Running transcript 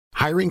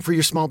Hiring for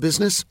your small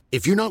business?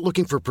 If you're not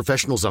looking for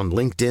professionals on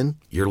LinkedIn,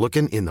 you're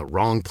looking in the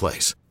wrong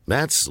place.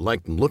 That's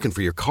like looking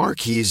for your car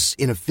keys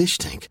in a fish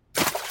tank.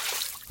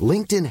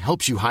 LinkedIn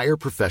helps you hire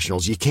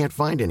professionals you can't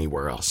find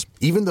anywhere else,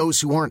 even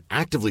those who aren't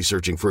actively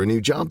searching for a new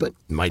job but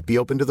might be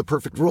open to the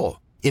perfect role.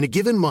 In a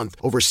given month,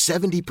 over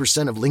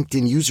 70% of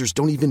LinkedIn users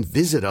don't even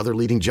visit other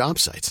leading job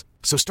sites.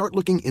 So start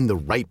looking in the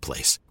right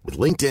place. With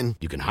LinkedIn,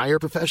 you can hire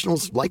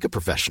professionals like a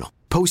professional.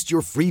 Post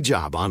your free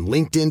job on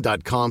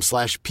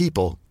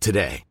linkedin.com/people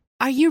today.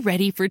 Are you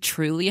ready for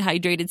truly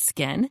hydrated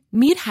skin?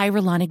 Meet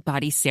Hyaluronic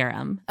Body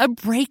Serum, a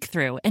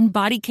breakthrough in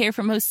body care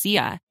from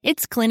Osea.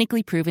 It's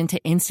clinically proven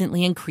to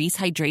instantly increase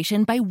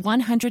hydration by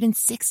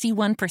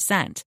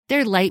 161%.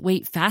 Their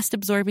lightweight,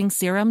 fast-absorbing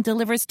serum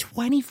delivers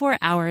 24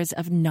 hours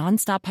of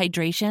nonstop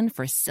hydration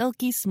for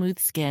silky smooth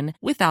skin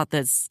without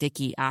the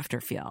sticky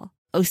afterfeel.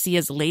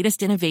 Osea's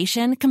latest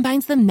innovation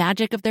combines the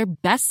magic of their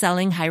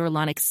best-selling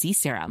Hyaluronic Sea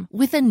Serum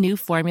with a new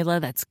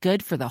formula that's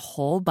good for the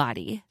whole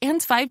body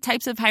and 5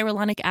 types of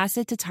hyaluronic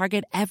acid to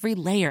target every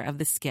layer of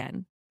the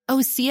skin.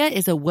 Osea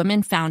is a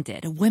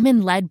women-founded,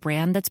 women-led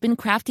brand that's been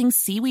crafting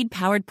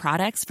seaweed-powered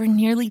products for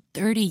nearly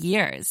 30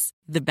 years.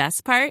 The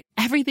best part?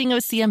 Everything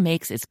Osea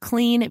makes is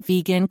clean,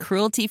 vegan,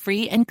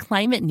 cruelty-free, and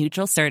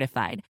climate-neutral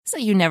certified, so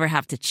you never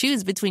have to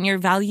choose between your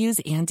values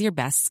and your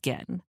best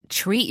skin.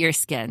 Treat your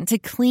skin to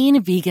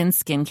clean, vegan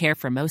skincare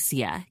from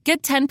Osea.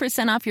 Get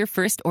 10% off your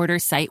first order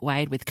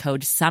site-wide with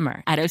code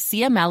SUMMER at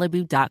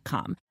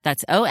OseaMalibu.com.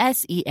 That's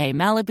OSEA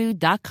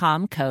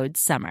Malibu.com, code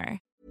SUMMER.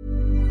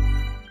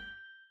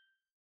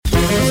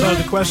 So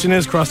the question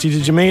is, Crossy,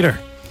 did you meet her?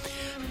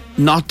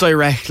 Not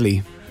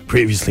directly.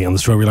 Previously on the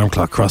Strawberry Alarm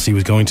Clock, Crossy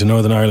was going to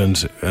Northern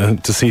Ireland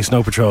to see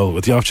Snow Patrol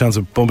with the off chance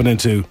of bumping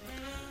into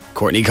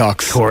Courtney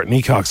Cox.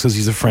 Because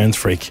he's a Friends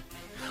freak.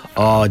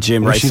 Oh,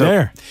 Jim, Was right. she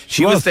there?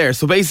 She was there.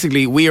 So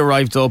basically, we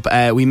arrived up,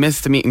 we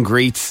missed the meet and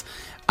greets,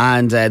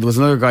 and there was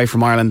another guy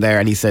from Ireland there,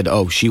 and he said,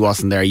 oh, she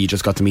wasn't there, you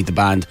just got to meet the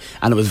band,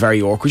 and it was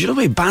very awkward. You know the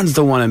way bands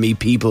don't want to meet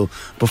people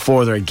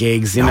before their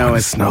gigs, you know.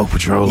 It's Snow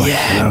Patrol, like,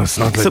 yeah. you know, it's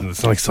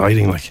not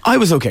exciting, like. I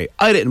was okay.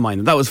 I didn't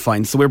mind it. That was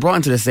fine. So we were brought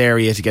into this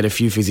area to get a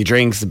few fizzy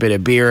drinks, a bit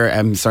of beer,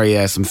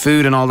 some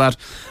food and all that.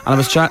 And I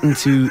was chatting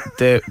to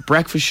the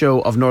breakfast show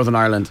of Northern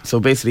Ireland.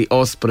 So basically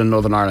us, but in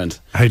Northern Ireland.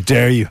 How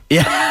dare you?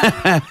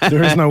 Yeah.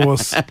 There is no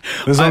us.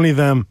 There's only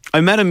them.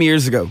 I met him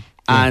years ago.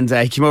 And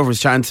he came over, was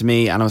chatting to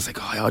me, and I was like,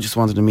 oh, I just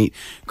wanted to meet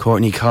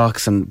Courtney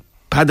Cox, and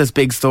had this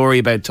big story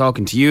about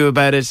talking to you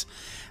about it.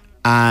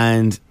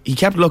 And he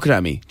kept looking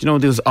at me. Do you know,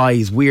 those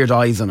eyes, weird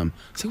eyes on him. I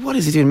was like, what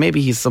is he doing?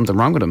 Maybe he's something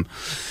wrong with him.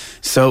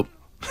 So,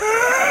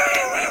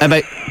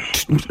 about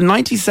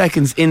 90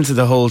 seconds into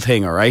the whole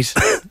thing, all right,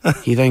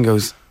 he then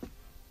goes,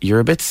 you're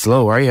a bit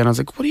slow, are you? And I was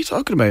like, what are you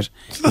talking about?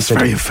 That's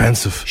very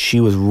offensive. She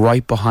was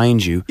right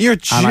behind you. You're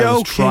joking. And I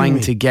was trying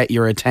to get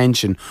your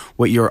attention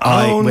with your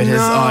his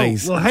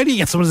eyes. Well, how do you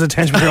get someone's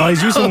attention with your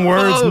eyes? Use some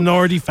words,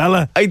 Nordy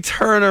fella. I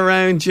turn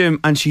around, Jim,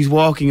 and she's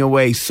walking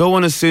away, so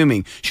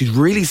unassuming. She's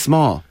really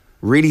small,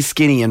 really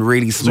skinny and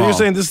really small. So you're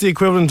saying this is the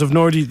equivalent of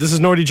Nordy, this is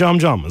Nordy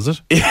Jom Jom, is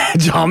it? Yeah,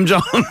 Jom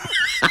Jom.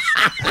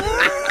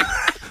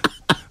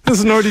 This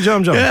is Nordy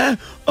Jom Jom. Yeah.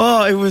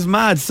 Oh, it was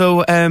mad.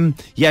 So,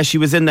 she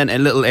was in then a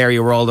little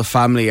area where all the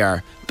family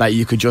are, that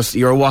you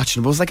were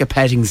watching. It was like a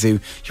petting zoo.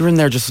 You're in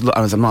there just,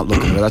 I'm not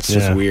looking at her. That's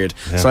just weird.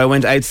 Yeah. So I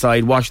went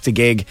outside, watched the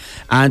gig,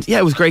 and yeah,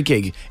 it was a great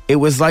gig. It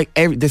was like,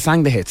 they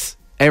sang the hits.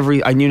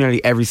 I knew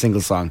nearly every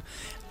single song.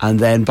 And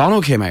then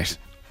Bono came out,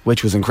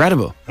 which was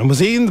incredible. And was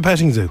he in the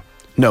petting zoo?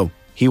 No,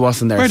 he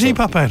wasn't there. Where did he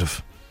pop out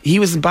of? He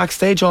was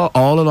backstage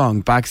all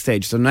along,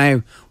 backstage. So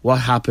now, what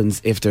happens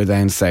if they're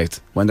down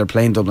south? When they're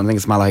playing Dublin, I think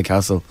it's Malahide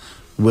Castle,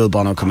 will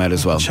Bono come out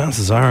as well?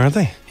 Chances are, aren't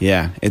they?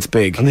 Yeah, it's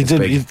big. And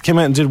he came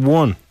out and did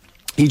one.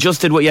 He just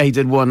did he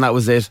did one, that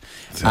was it.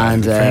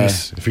 And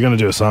if you're going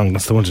to do a song,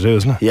 that's the one to do,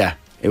 isn't it? Yeah,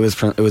 it was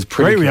pretty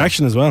great cool.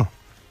 Reaction as well.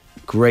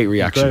 Great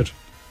reaction.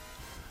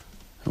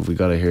 Have we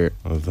got to hear?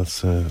 Oh,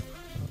 that's...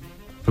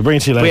 We'll bring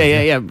it to you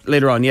later. Yeah,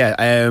 later on, yeah.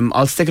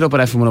 I'll stick it up on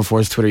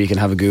FM104's Twitter, you can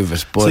have a go of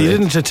it. But so you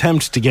didn't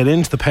attempt to get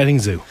into the petting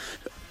zoo?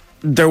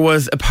 There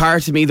was a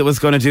part of me that was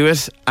going to do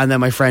it, and then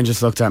my friend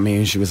just looked at me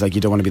and she was like, you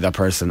don't want to be that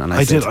person. And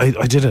I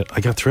did it. I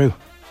got through.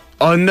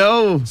 Oh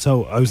no.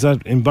 So I was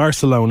in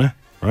Barcelona,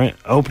 right?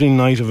 Opening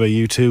night of a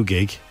U2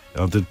 gig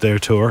of their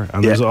tour,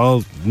 and there's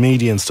all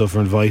media and stuff are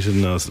invited,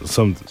 and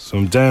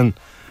some down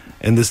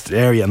in this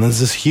area, and there's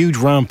this huge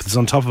ramp that's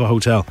on top of a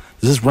hotel.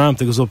 There's this ramp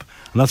that goes up,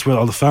 and that's where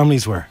all the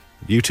families were.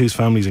 U2's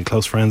families and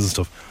close friends and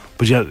stuff.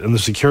 But yeah, and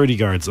there's security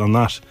guards on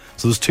that.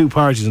 So there's 2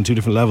 parties on 2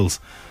 different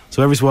levels.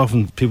 So every so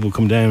often people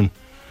come down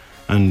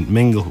and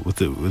mingle with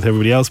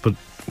everybody else, but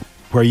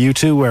where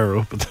U2 were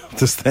up at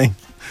this thing.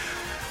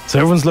 So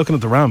everyone's looking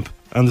at the ramp,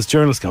 and this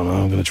journalist going,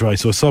 I'm going to try.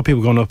 So I saw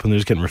people going up and they're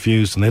just getting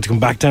refused, and they had to come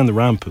back down the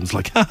ramp, and it's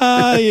like,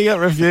 ha, you got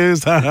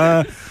refused, ha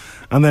ha.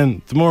 And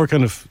then the more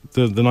kind of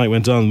the night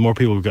went on, the more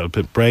people got a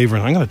bit braver,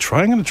 and I'm going to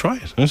try it. I'm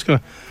just going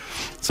to.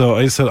 So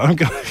I said, I'm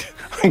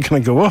going to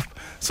go up.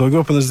 So I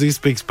go up and there's these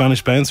big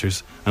Spanish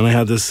bouncers, and I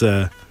had this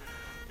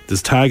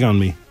tag on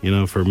me,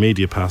 for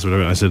media pass or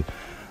whatever. I said,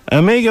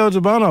 Amigo de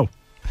Bono.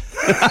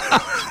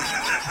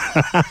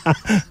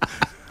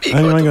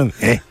 And you're going,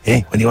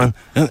 hey, what do you want?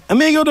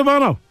 Amigo de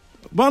Bono.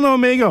 Bono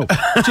amigo.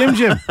 Jim.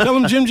 Tell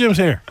him Jim's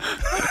here.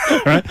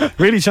 Right?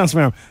 Really chanced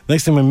my arm.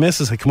 Next thing my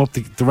missus had come up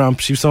the ramp.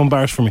 She was so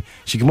embarrassed for me.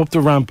 She came up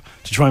the ramp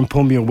to try and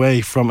pull me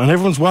away from, and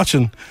everyone's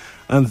watching.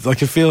 And I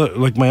could feel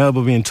like my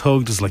elbow being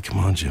tugged. It's like, come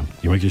on, Jim,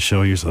 you make a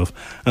show of yourself.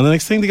 And the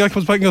next thing, the guy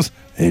comes back and goes,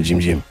 hey,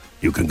 Jim,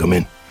 you can come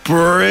in.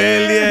 Brilliant!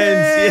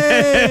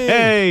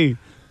 Yay!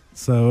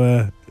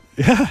 So,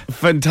 yeah.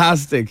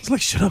 Fantastic. It's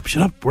like, shut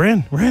up, we're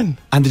in.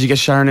 And did you get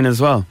Sharon in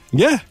as well?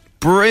 Yeah.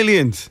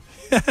 Brilliant.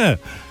 Yeah.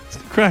 It's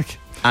crack.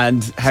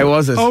 And how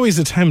was it? Always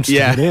attempt to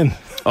get in.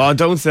 Oh,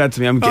 don't say that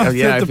to me.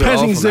 The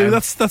petting zoo,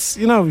 that's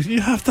you know,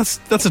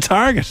 that's a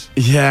target.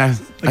 Yeah.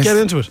 Like, get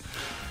into it.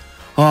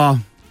 Oh,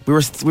 we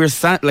were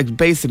like,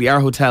 basically our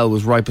hotel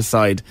was right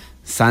beside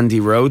Sandy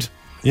Road.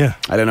 Yeah.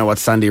 I don't know what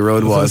Sandy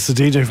Road was. That's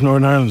the DJ from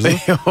Northern Ireland, is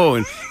it?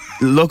 Oh,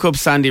 look up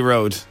Sandy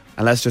Road.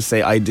 And let's just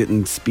say I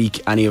didn't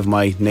speak any of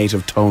my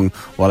native tongue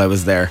while I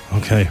was there.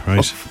 Okay,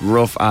 right.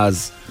 Rough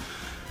as.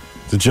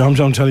 Did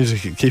Jom tell you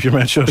to keep your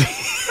mouth shut?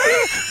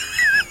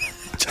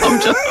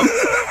 Jom.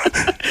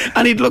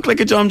 And he'd look like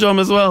a Jom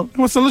as well.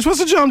 What's the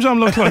Jom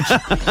look like?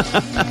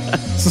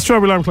 It's the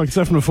Strawberry Alarm Clock. It's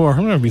FM4.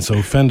 I've never been so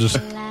offended.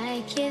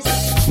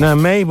 Now,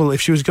 Mabel,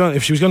 if she was going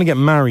to get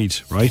married,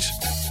 right?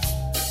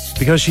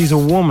 Because she's a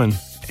woman,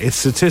 it's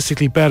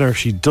statistically better if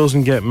she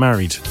doesn't get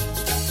married.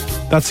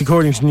 That's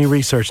according to new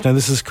research. Now,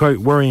 this is quite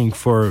worrying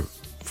for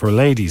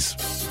ladies.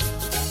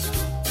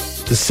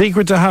 The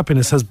secret to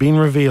happiness has been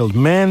revealed.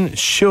 Men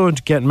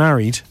should get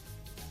married.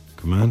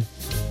 Come on.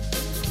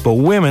 But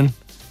women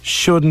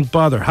shouldn't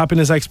bother.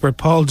 Happiness expert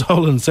Paul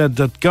Dolan said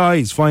that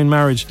guys find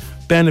marriage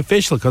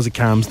beneficial because it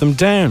calms them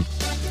down.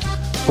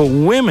 But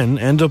women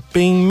end up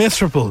being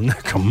miserable. Now,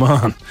 come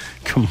on.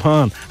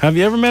 Have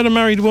you ever met a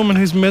married woman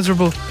who's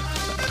miserable?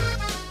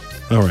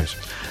 All right.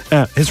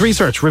 His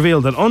research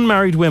revealed that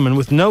unmarried women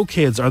with no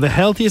kids are the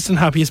healthiest and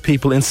happiest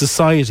people in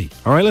society.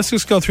 All right, let's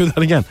just go through that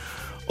again.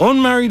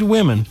 Unmarried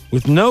women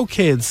with no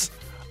kids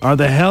are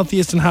the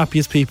healthiest and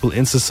happiest people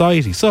in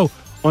society. So,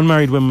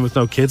 unmarried women with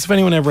no kids, if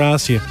anyone ever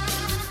asks you,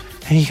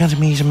 hey, you got to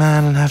meet a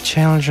man and have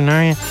children,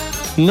 are you?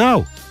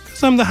 No,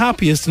 because I'm the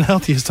happiest and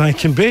healthiest I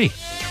can be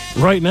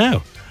right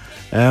now.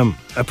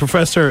 A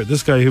professor,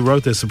 this guy who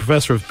wrote this, a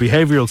professor of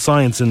behavioural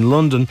science in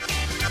London,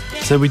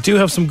 said we do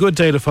have some good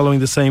data following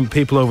the same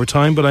people over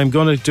time, but I'm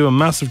going to do a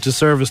massive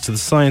disservice to the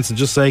science and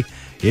just say,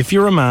 if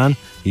you're a man,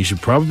 you should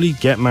probably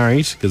get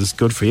married because it's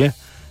good for you.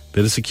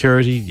 Bit of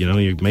security,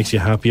 it makes you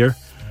happier.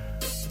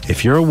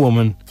 If you're a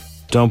woman,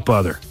 don't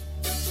bother.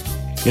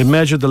 It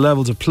measured the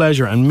levels of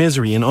pleasure and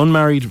misery in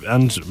unmarried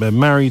and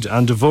married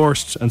and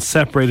divorced and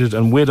separated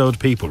and widowed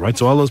people, right?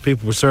 So all those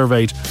people were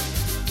surveyed.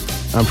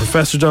 And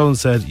Professor Dolan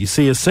said, you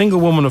see a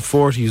single woman of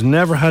 40 who's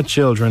never had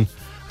children,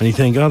 and you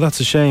think, oh, that's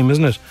a shame,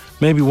 isn't it?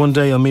 Maybe one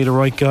day I'll meet a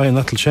right guy and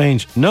that'll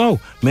change. No,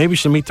 maybe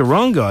she'll meet the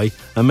wrong guy,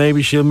 and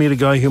maybe she'll meet a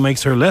guy who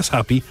makes her less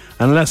happy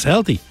and less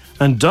healthy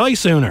and die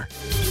sooner.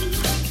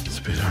 It's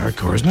a bit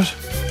hardcore, isn't it?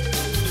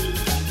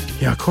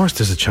 Yeah, of course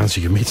there's a chance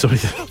you can meet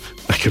somebody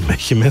that could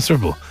make you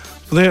miserable.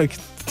 But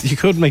you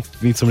could meet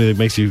somebody that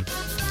makes you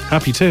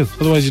happy too.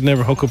 Otherwise you'd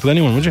never hook up with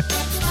anyone, would you?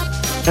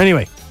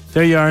 Anyway,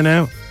 there you are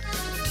now.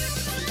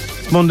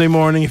 It's Monday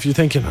morning. If you're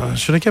thinking,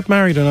 should I get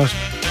married or not?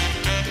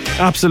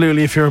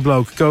 Absolutely, if you're a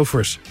bloke, go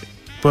for it.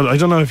 But I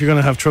don't know if you're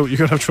going to have trouble. You're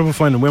going to have trouble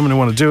finding women who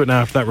want to do it now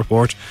after that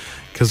report,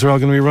 because they're all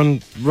going to be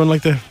run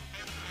like the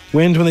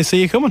wind when they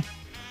see you coming.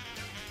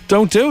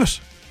 Don't do it.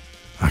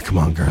 Come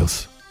on,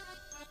 girls.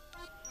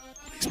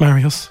 Please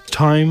marry us.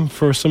 Time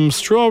for some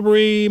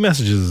strawberry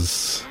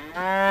messages.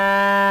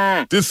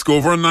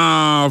 Discover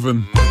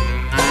Navan.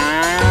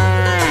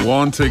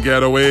 Want to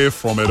get away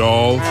from it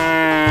all?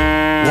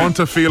 Want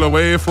to feel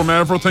away from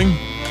everything?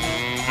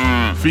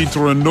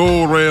 Featuring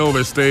no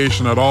railway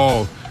station at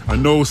all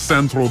and no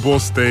central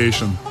bus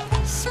station.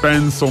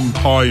 Spend some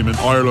time in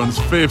Ireland's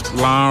 5th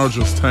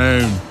largest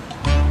town.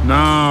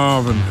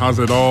 Navan has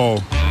it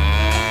all.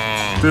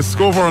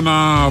 Discover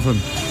Navan.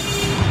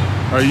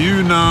 Are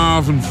you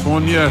Navan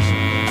fun yet?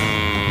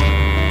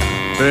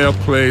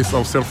 Birthplace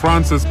of Sir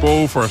Francis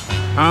Beaufort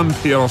and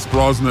Pierce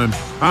Brosnan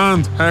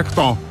and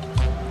Hector.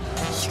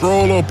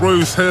 Stroll up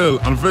Bruce Hill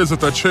and visit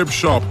the chip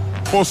shop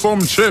for some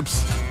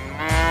chips.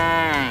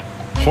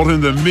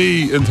 Putting the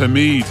me into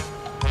mead.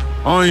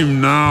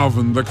 I'm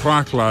Navan, the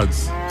crack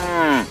lads.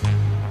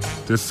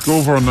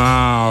 Discover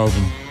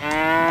Navan.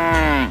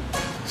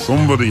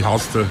 Somebody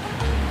has to.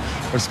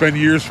 I've spent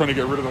years trying to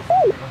get rid of that.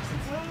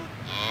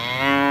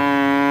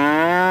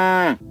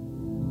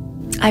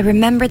 I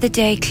remember the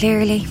day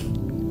clearly.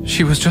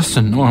 She was just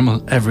a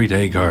normal,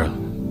 everyday girl,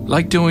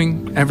 like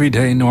doing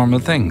everyday normal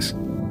things.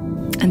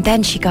 And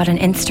then she got an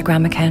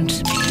Instagram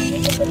account.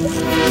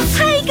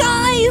 Hey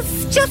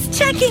guys, just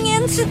checking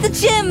into the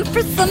gym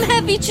for some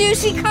heavy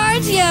duty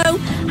cardio.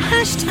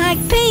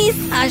 #peace,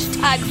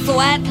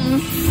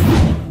 #sweating.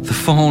 The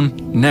phone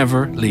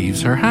never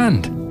leaves her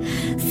hand.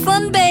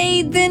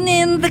 Sunbathing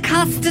in the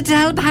Costa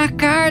del back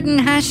garden.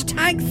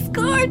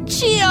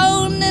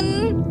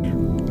 #scorchioning.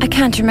 I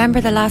can't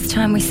remember the last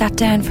time we sat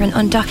down for an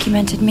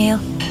undocumented meal.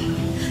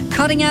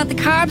 Cutting out the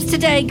carbs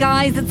today,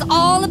 guys. It's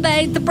all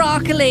about the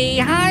broccoli.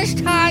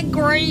 Hashtag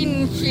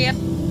green shit.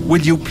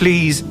 Will you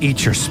please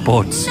eat your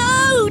spuds?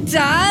 No,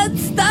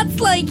 Dads. That's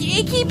like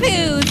icky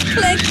poos.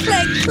 Click,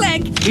 click,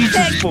 click. Eat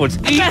your spuds.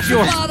 Eat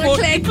your spuds.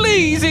 Click.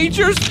 Please eat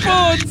your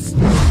spuds.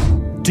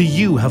 Do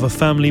you have a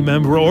family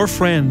member or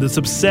friend that's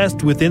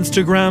obsessed with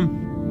Instagram?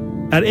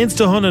 At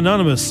InstaHun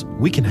Anonymous,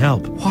 we can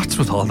help. What's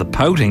with all the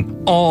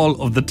pouting all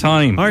of the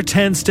time? Our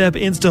 10-step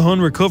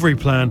InstaHun recovery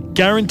plan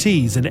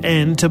guarantees an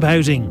end to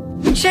pouting.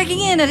 Checking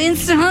in at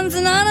InstaHun's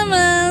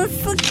Anonymous.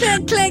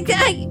 Click, click.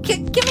 Hey, give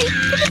me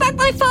back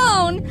my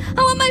phone.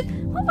 I want my...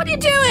 What are you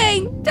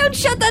doing? Don't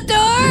shut that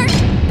door.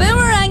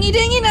 Boomerangy,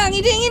 dingy,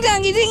 dongy, dingy,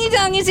 dongy, dingy,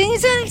 dongy, dingy,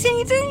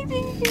 dongy, dingy,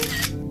 dingy.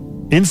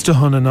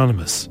 InstaHun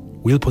Anonymous.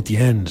 We'll put the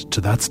end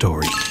to that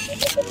story.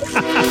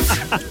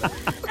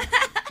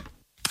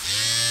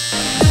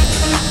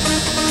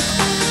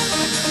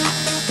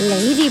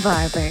 Lady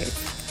Barbers.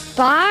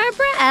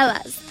 Barbara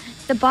Ellis.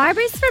 The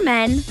barbers for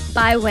men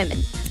by women.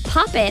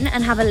 Pop in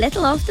and have a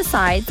little off the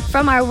sides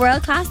from our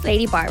world-class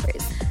lady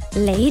barbers.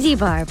 Lady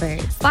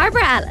Barbers.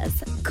 Barbara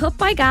Ellis. Cut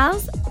by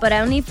gals, but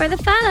only for the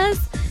fellas.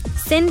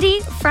 Cindy,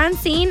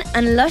 Francine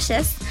and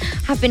Luscious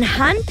have been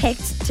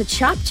handpicked to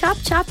chop, chop,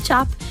 chop,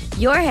 chop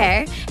your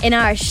hair in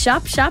our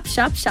shop.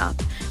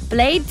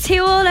 Blade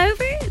 2 all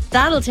over?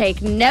 That'll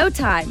take no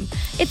time.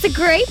 It's a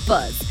great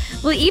buzz.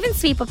 We'll even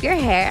sweep up your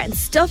hair and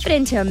stuff it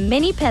into a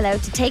mini pillow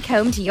to take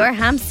home to your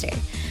hamster.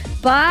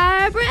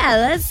 Barbara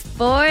Ellis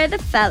for the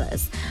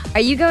fellas.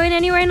 Are you going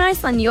anywhere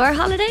nice on your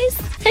holidays?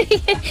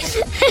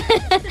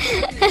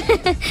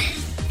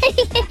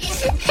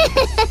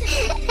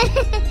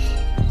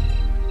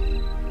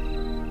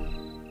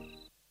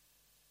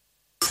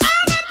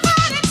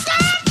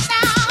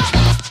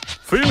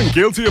 Feeling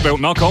guilty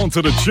about not going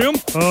to the gym?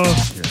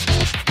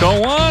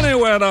 Go on,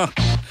 Iweta.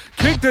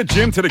 Kick the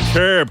gym to the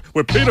curb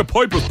with Peter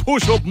Piper's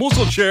push-up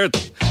muscle shirt.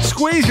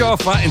 Squeeze your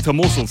fat into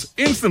muscles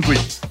instantly.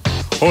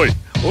 Hi,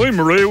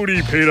 I'm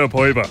Rowdy Peter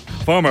Piper,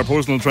 former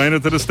personal trainer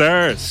to the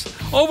stars.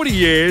 Over the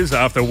years,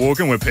 after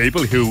working with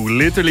people who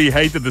literally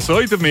hated the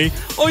sight of me,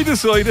 I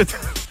decided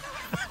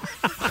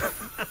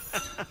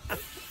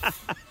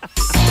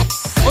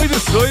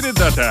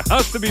that there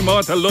has to be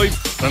more to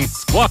life than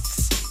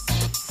squats.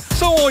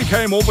 So I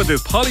came up with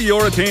this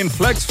polyurethane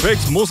Flex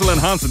Fix muscle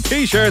enhancing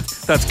t-shirt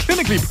that's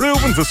clinically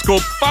proven to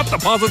sculpt fat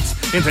deposits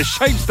into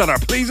shapes that are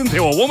pleasing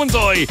to a woman's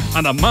eye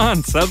and a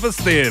man's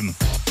self-esteem.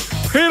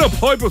 Peter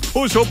Piper's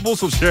push-up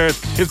muscle shirt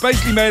is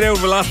basically made out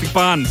of elastic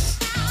bands.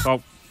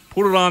 So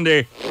put it on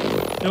there.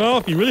 Get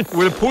off me, will you?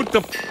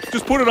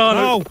 Just put it on.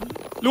 No.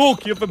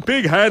 Look, you have a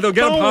big head. I'll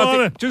get Don't it past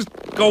want it. it. Just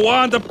go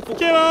on.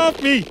 Get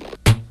off me.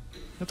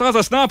 I thought I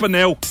was snapping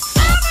now.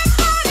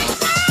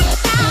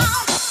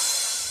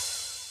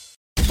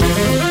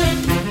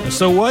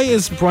 So why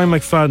is Brian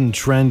McFadden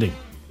trending?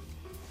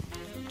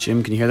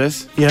 Jim, can you hear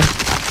this? Yeah.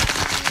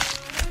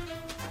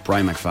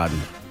 Brian McFadden.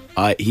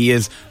 He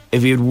is,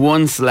 if he had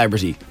one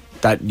celebrity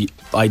that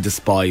I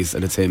despise,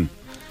 and it's him.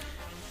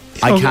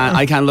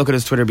 I can't look at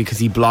his Twitter because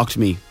he blocked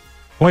me.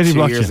 Why did he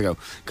block you? 2 years ago.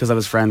 Because I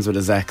was friends with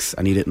his ex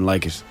and he didn't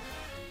like it.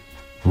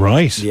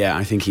 Right. Yeah,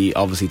 I think he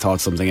obviously thought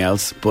something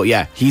else. But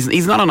yeah,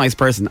 he's not a nice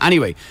person.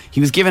 Anyway,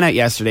 he was given out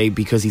yesterday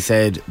because he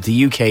said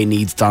the UK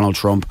needs Donald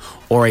Trump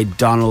or a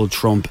Donald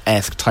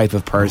Trump-esque type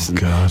of person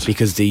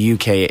because the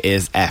UK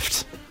is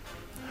effed.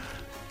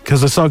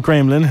 Because I saw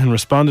Graham Linehan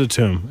responded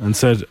to him and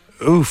said,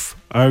 "Oof,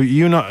 are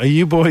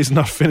you boys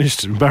not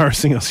finished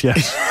embarrassing us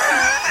yet?"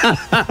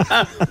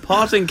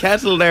 Pot and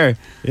kettle there.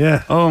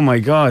 Yeah. Oh my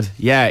God.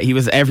 Yeah, he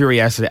was everywhere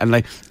yesterday, and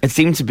like it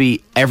seemed to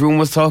be everyone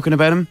was talking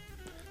about him.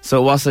 So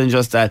it wasn't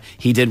just that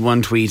he did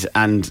one tweet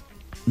and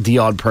the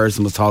odd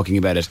person was talking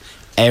about it.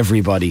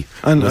 Everybody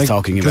was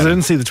talking about it. Because I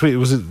didn't see the tweet.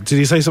 Did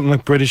he say something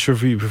like British for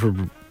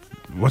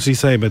what did he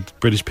say about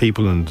British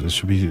people and it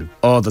should be?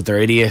 Oh, that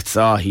they're idiots.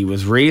 Oh, he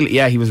was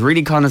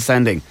really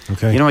condescending.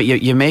 Okay. You know what?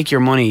 You make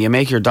your money, you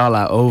make your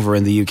dollar over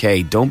in the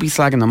UK. Don't be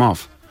slagging them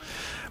off.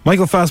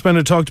 Michael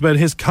Fassbender talked about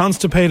his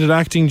constipated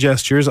acting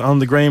gestures on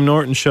the Graham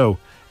Norton show.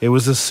 It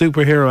was a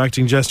superhero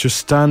acting gesture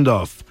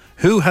standoff.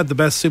 Who had the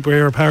best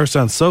superhero power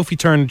stance? Sophie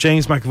Turner,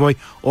 James McAvoy,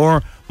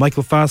 or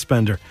Michael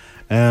Fassbender?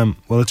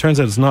 Well, it turns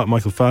out it's not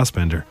Michael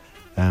Fassbender.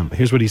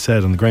 Here's what he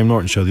said on the Graham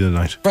Norton show the other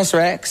night. Professor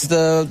X,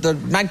 the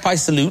magpie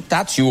salute,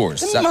 that's yours.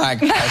 The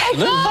magpie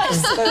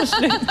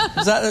salute?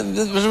 Is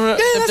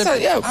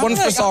that one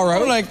for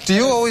sorrow. Like, do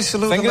you always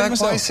salute a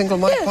magpie, single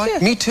magpie? Yeah.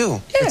 Me too.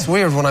 Yeah. It's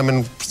weird when I'm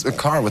in a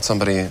car with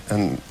somebody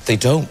and... They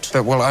don't.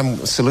 Well, I'm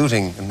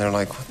saluting and they're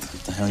like, what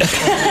the hell?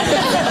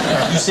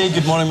 You say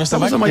good morning, Mr.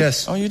 Magpie?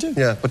 Yes. Oh, you do?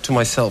 Yeah, but to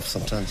myself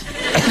sometimes.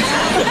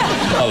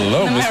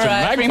 Hello, Mr.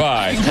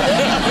 Magpie.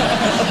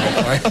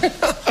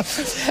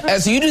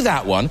 So you do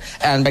that one,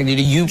 and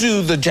Magneto, you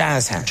do the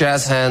jazz hands.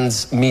 Jazz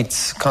hands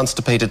meets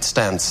constipated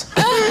stance.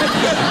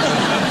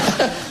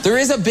 There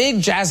is a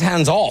big jazz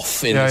hands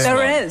off in this There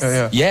one.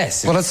 is.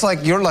 Yes. Well, it's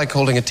like you're like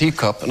holding a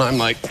teacup, and I'm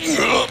like.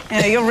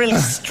 Yeah, you're really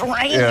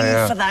straining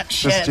for that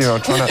shit.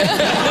 Just, trying to.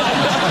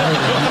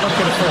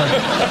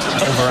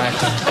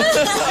 Overacting.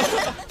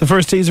 The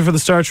first teaser for the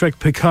Star Trek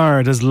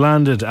Picard has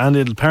landed, and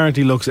it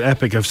apparently looks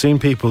epic. I've seen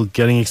people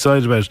getting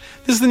excited about it.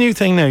 This is the new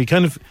thing now.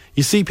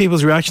 You see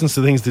people's reactions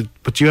to things,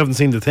 but you haven't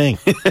seen the thing.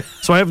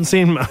 So I've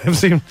seen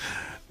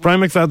Brian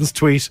McFadden's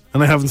tweet,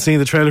 and I haven't seen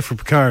the trailer for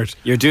Picard.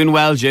 You're doing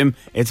well, Jim.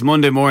 It's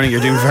Monday morning.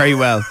 You're doing very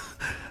well.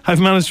 I've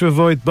managed to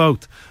avoid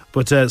both.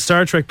 But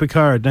Star Trek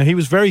Picard, now he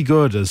was very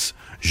good as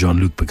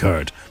Jean-Luc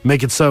Picard.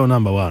 Make it so,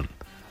 number one.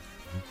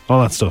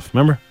 All that stuff,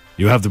 remember?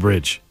 You have the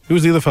bridge. Who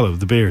was the other fellow with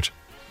the beard?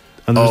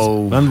 And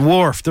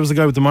Worf. There was the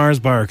guy with the Mars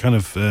bar kind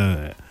of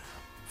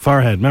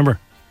forehead, remember?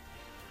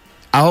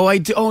 I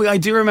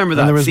do remember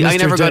that. See, I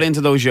never got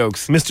into those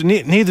jokes.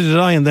 Neither did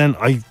I, and then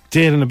I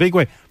did in a big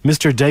way.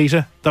 Mr.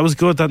 Data, that was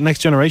good. That Next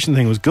Generation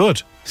thing was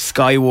good.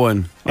 Sky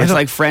One. It's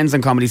like Friends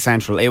on Comedy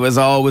Central. It was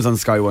always on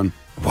Sky One.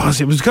 But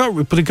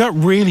it got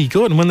really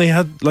good. And when they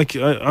had,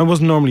 I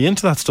wasn't normally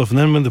into that stuff, and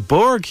then when the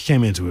Borg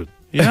came into it,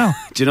 yeah.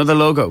 Do you know the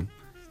logo?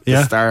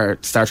 Yeah. The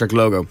Star Trek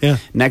logo. Yeah.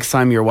 Next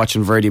time you're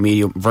watching Virgin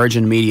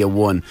Media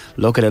 1,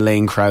 look at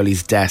Elaine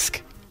Crowley's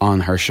desk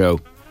on her show.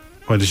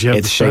 Why does she have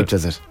It's shaped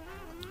as it.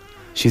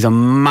 She's a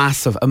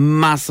massive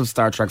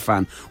Star Trek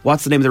fan.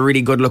 What's the name of the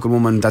really good-looking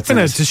woman that's in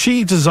it? Did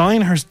she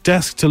design her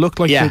desk to look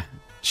like? Yeah.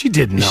 She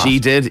did not. She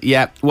did,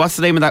 yeah. What's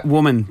the name of that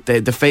woman?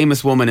 The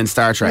famous woman in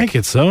Star Trek. Make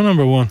it so,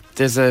 number one.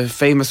 There's a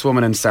famous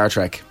woman in Star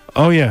Trek.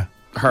 Oh, yeah.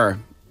 Her.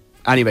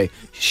 Anyway,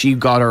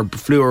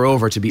 flew her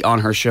over to be on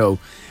her show,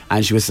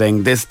 and she was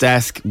saying, this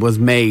desk was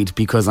made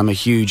because I'm a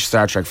huge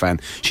Star Trek fan.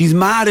 She's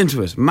mad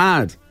into it.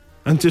 Mad.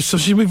 And so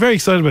she'll be very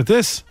excited about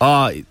this.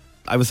 I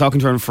was talking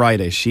to her on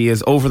Friday. She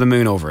is over the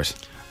moon over it.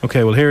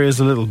 Okay, well, here is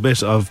a little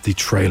bit of the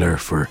trailer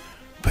for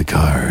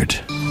Picard.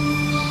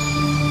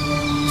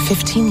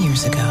 15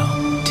 years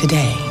ago,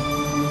 today,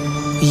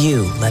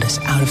 you led us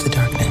out of the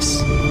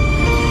darkness.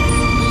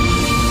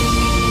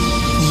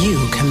 You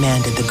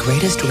commanded the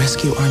greatest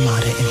rescue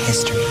armada in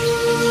history.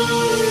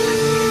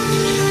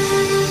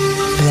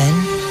 Then,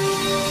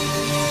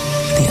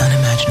 the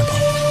unimaginable.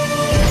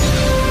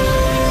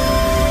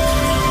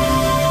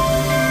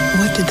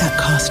 What did that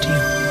cost you?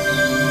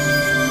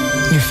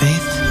 Your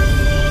faith?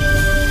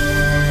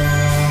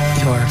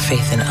 Your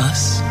faith in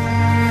us?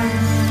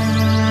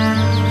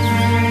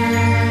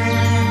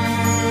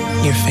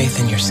 Your faith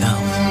in yourself?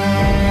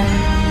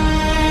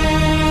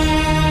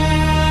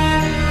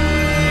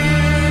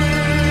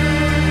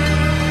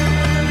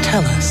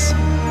 Tell us,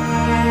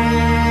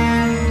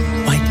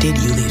 why did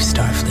you leave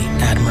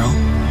Starfleet, Admiral?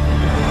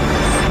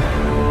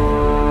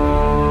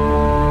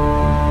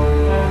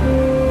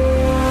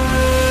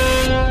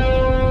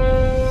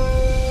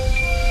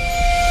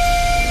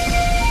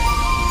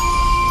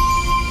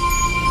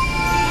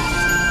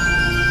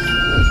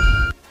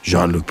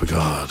 Jean-Luc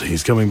Picard,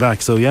 he's coming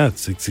back. So yeah,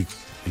 it's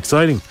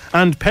exciting.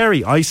 And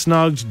Perry, I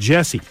snogged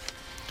Jessie.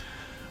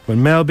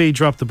 When Mel B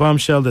dropped the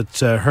bombshell that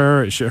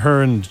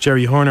her and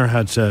Jerry Horner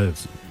had sort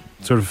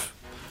of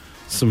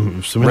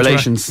some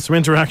relations, some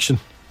interaction,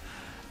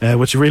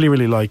 which I really,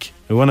 really like.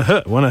 Wanna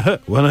hut.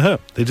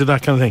 They did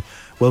that kind of thing.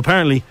 Well,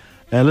 apparently,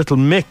 a little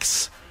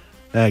mix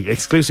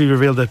exclusively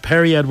revealed that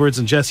Perry Edwards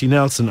and Jessie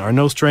Nelson are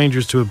no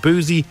strangers to a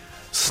boozy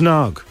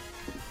snog.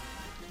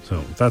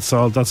 So that's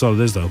all it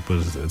is, though. But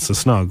it's a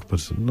snog,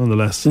 but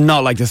nonetheless,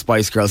 not like the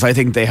Spice Girls. I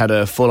think they had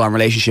a full-on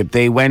relationship.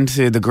 They went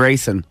to the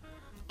Grayson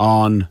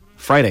on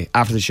Friday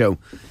after the show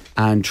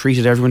and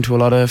treated everyone to a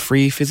lot of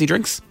free fizzy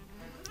drinks,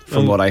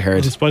 from what I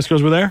heard. The Spice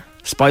Girls were there?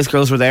 Spice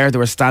Girls were there. They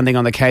were standing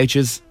on the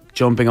couches,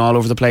 jumping all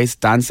over the place,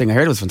 dancing. I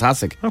heard it was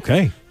fantastic.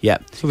 Okay. Yeah.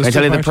 So Can I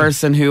tell you the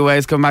person who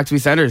is coming back to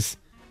EastEnders?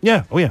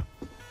 Yeah. Oh, yeah.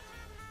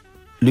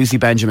 Lucy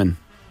Benjamin.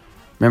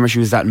 Remember, she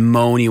was that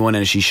moany one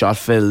and she shot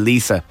Phil.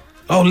 Lisa.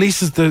 Oh,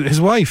 Lisa's his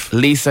wife.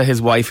 Lisa,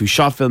 his wife, who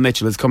shot Phil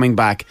Mitchell, is coming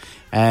back.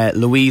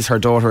 Louise, her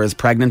daughter, is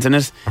pregnant in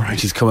it. All right. And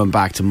she's coming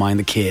back to mind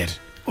the kid.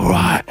 All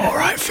right,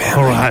 Phil.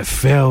 All right,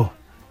 Phil.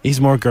 He's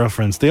more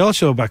girlfriends. They all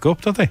show back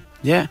up, don't they?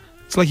 Yeah.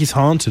 It's like he's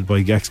haunted by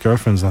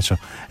ex-girlfriends, that show.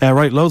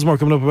 Right, loads more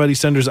coming up about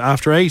EastEnders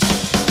after 8.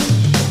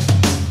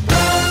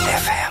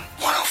 FM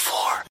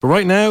 104. But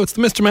right now, it's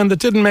the Mr. Men that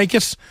didn't make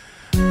it.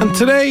 And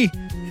today,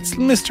 it's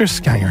Mr.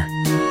 Scanger.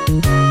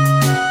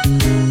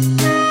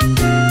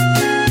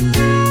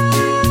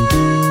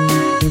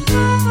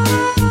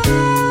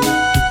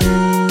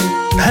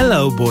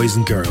 Hello, boys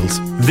and girls.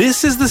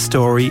 This is the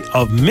story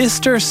of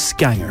Mr.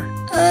 Scanger.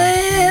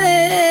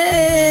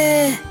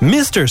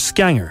 Mr.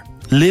 Scanger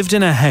lived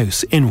in a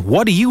house in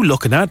What Are You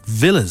Looking At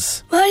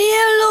Villas. What are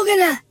you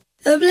looking at?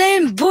 The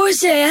blame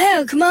bush I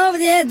had. Come over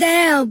there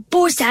down,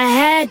 bush I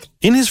had.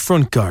 In his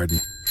front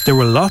garden, there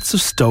were lots of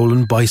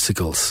stolen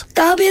bicycles.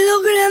 Don't be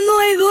looking at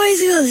my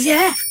bicycles,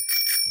 yeah?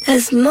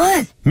 That's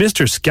mine.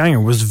 Mr. Scanger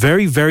was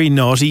very, very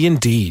naughty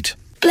indeed.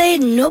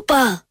 Bleeding up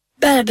all.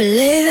 Better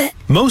believe it.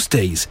 Most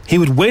days, he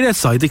would wait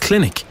outside the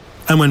clinic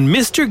And when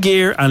Mr.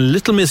 Gear and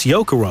Little Miss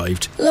Yoke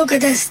arrived, Look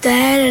at the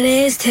start it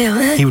is too,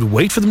 huh? he would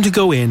wait for them to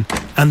go in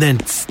and then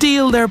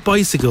steal their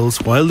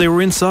bicycles while they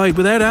were inside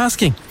without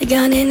asking. They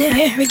gone in there,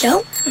 here we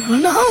go. Oh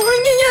no,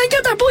 I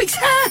got their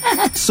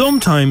bikes.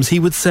 Sometimes he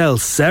would sell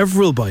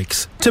several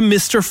bikes to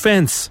Mr.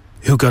 Fence,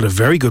 who got a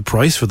very good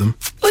price for them.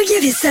 We'll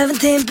give you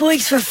 17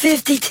 bikes for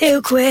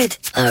 52 quid.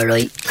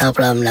 Alright, no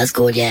problem, that's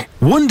good, yeah.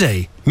 One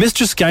day,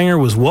 Mr. Scanger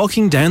was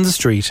walking down the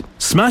street,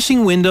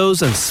 smashing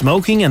windows and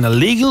smoking an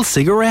illegal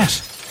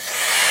cigarette.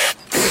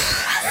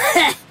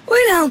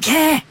 We don't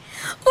care.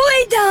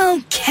 We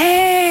don't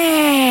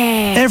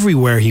care.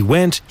 Everywhere he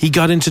went, he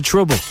got into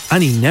trouble,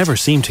 and he never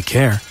seemed to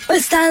care. I'll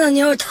stand on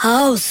your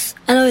toes,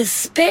 and I will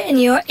spit in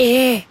your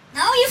ear.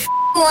 No, you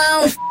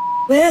won't.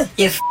 Well,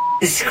 You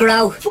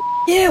scrow.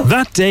 you.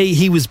 That day,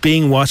 he was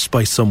being watched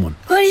by someone.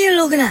 What are you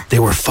looking at? They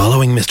were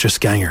following Mr.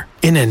 Scanger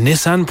in a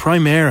Nissan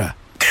Primera.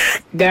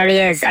 There he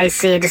is. I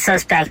see the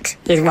suspect.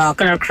 He's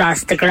walking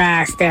across the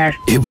grass there.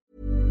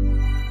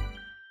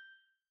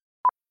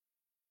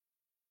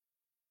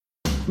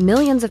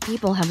 Millions of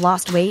people have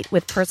lost weight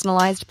with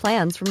personalized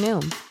plans from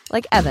Noom.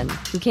 Like Evan,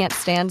 who can't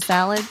stand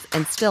salads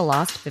and still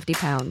lost 50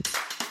 pounds.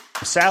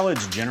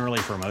 Salads generally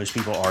for most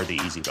people are the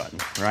easy button,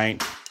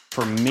 right?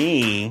 For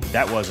me,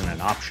 that wasn't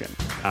an option.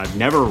 I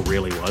never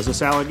really was a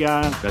salad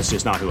guy. That's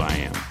just not who I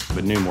am.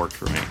 But Noom worked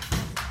for me.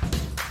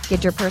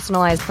 Get your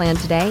personalized plan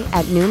today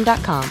at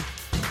Noom.com.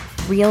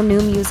 Real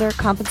Noom user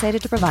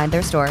compensated to provide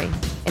their story.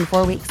 In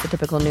 4 weeks, the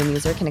typical Noom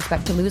user can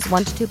expect to lose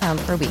 1 to 2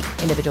 pounds per week.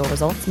 Individual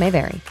results may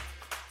vary.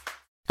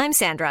 I'm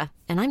Sandra,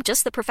 and I'm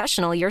just the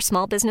professional your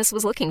small business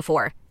was looking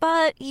for.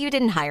 But you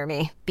didn't hire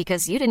me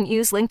because you didn't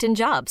use LinkedIn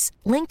Jobs.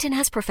 LinkedIn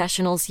has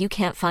professionals you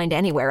can't find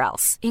anywhere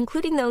else,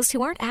 including those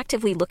who aren't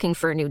actively looking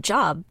for a new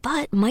job,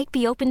 but might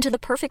be open to the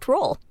perfect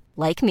role,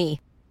 like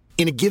me.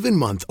 In a given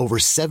month, over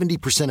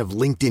 70% of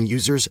LinkedIn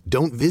users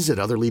don't visit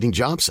other leading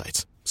job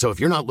sites. So if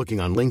you're not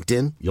looking on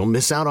LinkedIn, you'll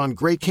miss out on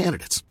great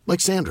candidates like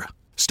Sandra.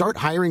 Start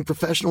hiring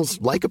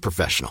professionals like a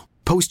professional.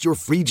 Post your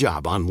free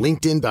job on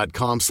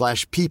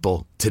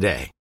linkedin.com/people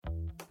today.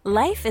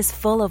 Life is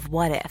full of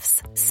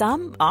what-ifs.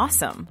 Some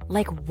awesome,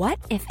 like what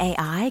if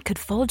AI could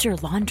fold your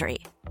laundry?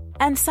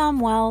 And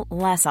some, well,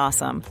 less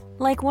awesome,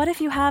 like what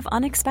if you have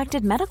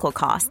unexpected medical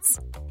costs?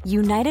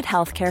 United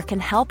Healthcare can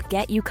help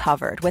get you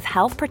covered with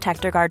Health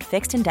Protector Guard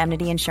fixed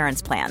indemnity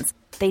insurance plans.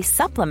 They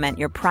supplement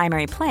your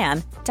primary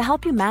plan to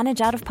help you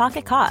manage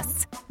out-of-pocket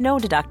costs. No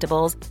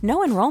deductibles,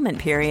 no enrollment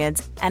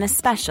periods, and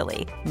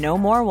especially no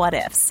more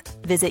what-ifs.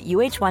 Visit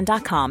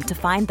uh1.com to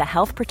find the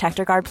Health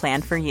Protector Guard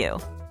plan for you.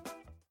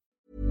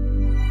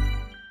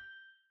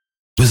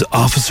 Was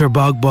Officer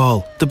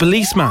Bogball, the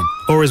policeman,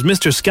 or as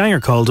Mr. Scanger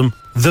called him,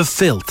 the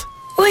filth.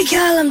 We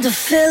call him the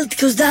filth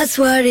because that's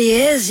what he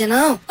is, you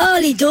know.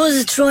 All he does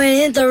is try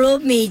and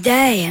interrupt me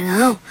day, you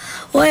know.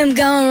 I'm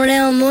going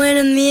around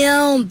minding my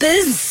own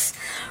business,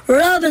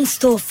 robbing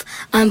stuff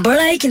and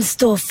breaking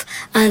stuff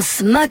and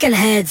smacking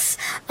heads,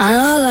 and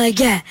all I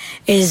get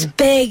is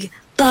big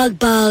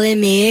Bogball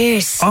in my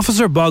ears.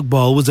 Officer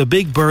Bogball was a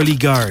big burly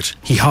guard.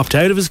 He hopped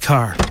out of his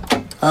car.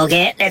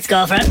 Okay, let's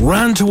go for it.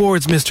 Ran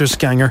towards Mr.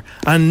 Scanger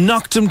and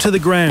knocked him to the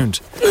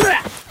ground.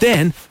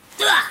 Then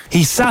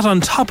he sat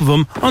on top of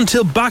him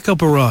until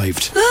backup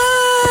arrived.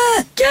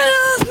 Get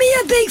off me,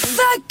 you big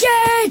fat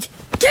gad!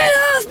 Get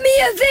off me,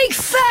 you big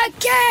fat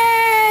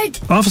gad!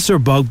 Officer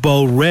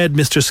Bogball read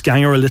Mr.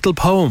 Scanger a little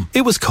poem.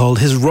 It was called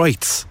his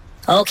rights.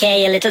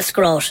 Okay, you little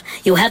scrote.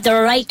 You have the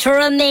right to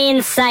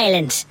remain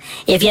silent.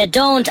 If you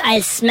don't,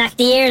 I'll smack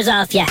the ears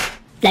off you.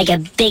 Like a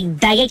big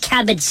bag of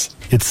cabbage.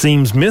 It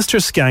seems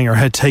Mr. Scanger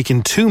had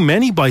taken too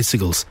many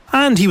bicycles,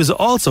 and he was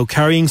also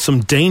carrying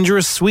some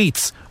dangerous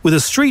sweets with a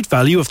street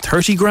value of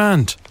 30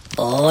 grand.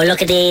 Oh,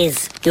 look at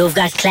these. You've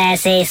got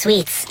Class A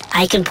sweets.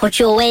 I can put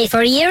you away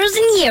for years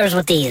and years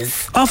with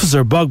these.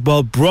 Officer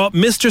Bogball brought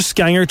Mr.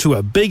 Scanger to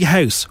a big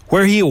house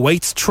where he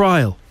awaits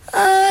trial.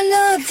 Oh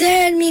no,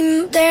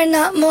 they're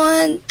not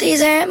mine.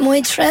 These aren't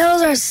my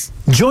trousers.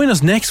 Join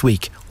us next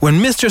week when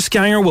Mr.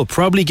 Scanger will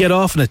probably get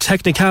off on a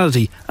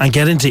technicality and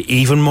get into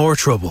even more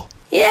trouble.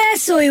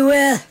 Yes, I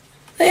will.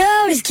 I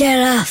always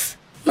get off.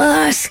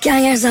 More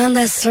Scangers on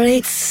the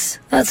streets.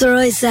 That's what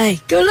I say.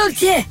 Good luck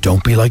to you.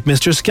 Don't be like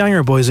Mr.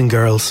 Scanger, boys and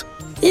girls.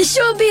 You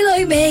should be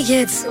like me,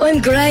 kids. I'm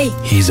great.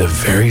 He's a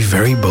very,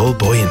 very bold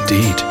boy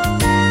indeed.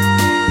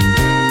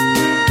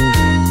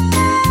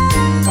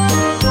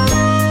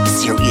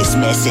 Serious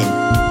messing.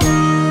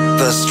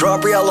 The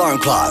Strawberry Alarm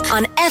Clock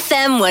on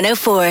FM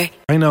 104.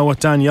 I know what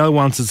Danielle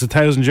wants. It's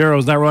 €1,000.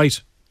 Is that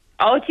right?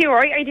 Oh, too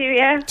right, I do,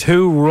 yeah.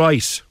 Too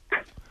right.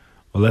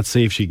 Well, let's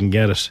see if she can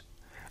get it.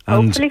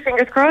 And hopefully,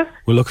 fingers crossed.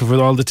 We're looking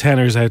for all the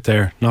tenors out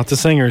there, not the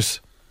singers.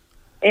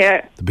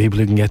 Yeah. The people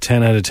who can get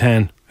 10 out of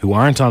 10, who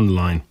aren't on the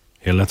line.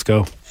 Here, let's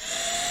go.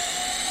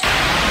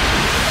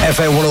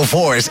 FM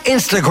 104's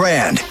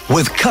Instagram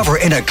with Cover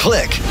in a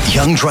Click.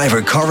 Young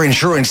driver car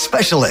insurance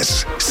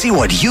specialists. See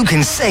what you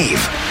can save.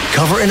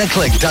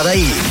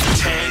 Coverinaclick.ie.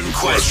 10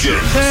 questions.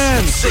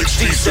 10.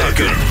 60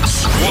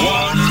 seconds.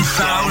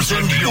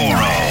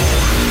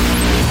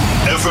 €1,000.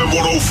 FM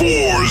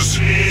 104's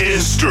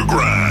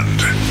Instagram.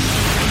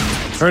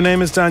 Her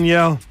name is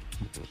Danielle,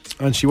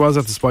 and she was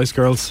at the Spice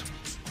Girls.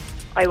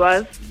 I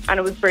was, and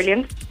it was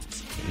brilliant.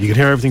 You could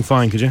hear everything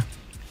fine, could you?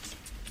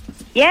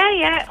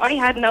 Yeah, I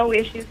had no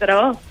issues at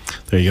all.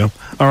 There you go.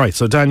 All right,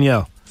 so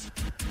Danielle,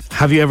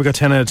 have you ever got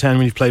 10 out of 10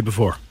 when you've played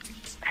before?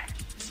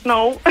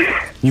 No.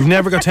 You've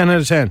never got 10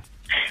 out of 10?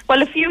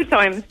 Well, a few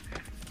times.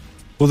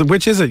 Well,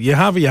 which is it? You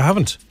have or you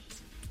haven't?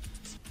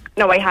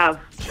 No, I have.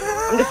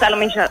 I'm just selling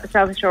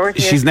myself short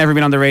here. She's never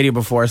been on the radio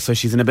before, so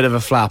she's in a bit of a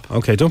flap.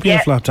 Okay, don't be in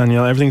a flap,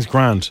 Danielle. Everything's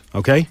grand,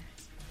 okay?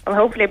 Well,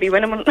 hopefully I'll be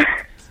winning one.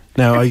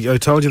 Now, I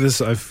told you this.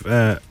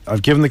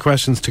 I've given the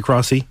questions to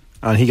Crossy,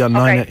 and he got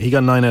 9. He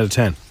got 9 out of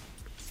 10.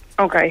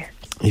 Okay.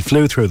 He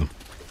flew through them.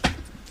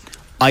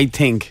 I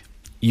think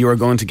you are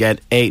going to get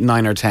 8,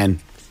 9 or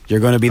 10. You're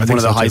going to be one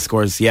of the high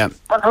scores, yeah.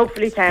 Well,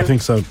 hopefully 10. I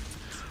think so.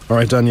 All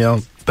right,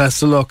 Danielle.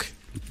 Best of luck.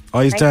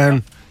 Eyes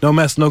down. No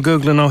mess, no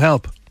Googling, no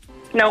help.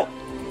 No.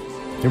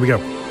 Here we go.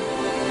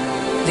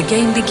 The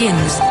game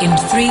begins in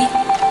 3,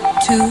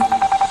 2,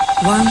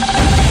 1.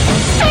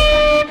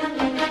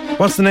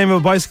 What's the name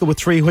of a bicycle with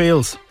 3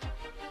 wheels?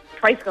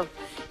 Tricycle.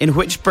 In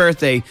which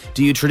birthday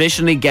do you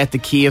traditionally get the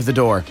key of the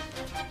door?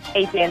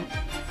 18.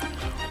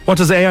 What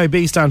does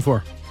AIB stand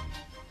for?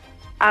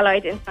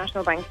 Allied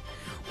International Bank.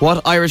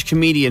 What Irish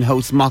comedian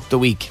hosts Mock the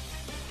Week?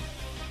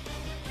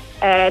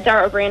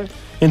 Dara O'Brien.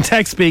 In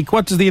tech speak,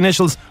 what does the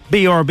initials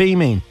BRB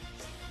mean?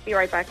 Be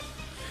right back.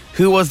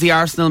 Who was the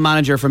Arsenal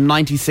manager from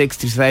 96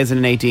 to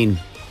 2018?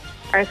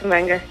 Arsene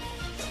Wenger.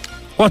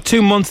 What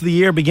 2 months of the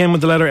year begin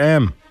with the letter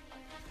M?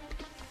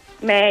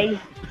 May.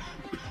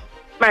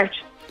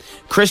 March.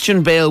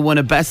 Christian Bale won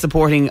a Best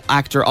Supporting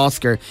Actor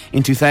Oscar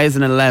in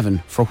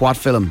 2011 for what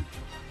film?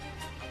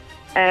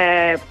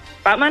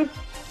 Batman.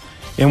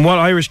 In what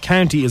Irish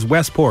county is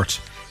Westport?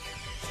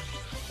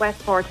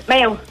 Westport.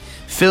 Mayo.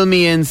 Fill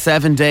me in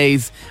 7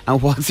 days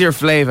and what's your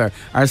flavour?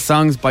 Are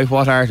songs by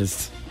what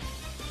artists?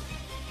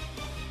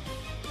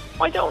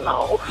 I don't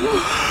know.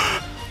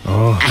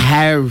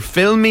 How?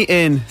 Fill me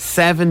in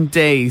 7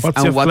 days What's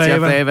and your what's flavour?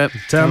 your flavour?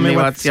 Tell me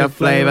what's your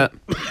flavour?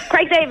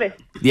 Craig David.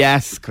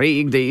 Yes,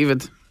 Craig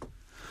David.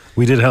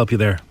 We did help you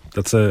there.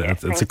 That's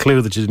a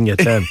clue that you didn't get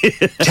 10.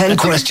 10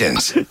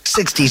 questions,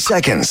 60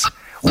 seconds,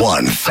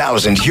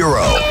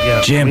 €1,000.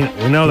 Yeah, Jim.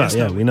 We know that.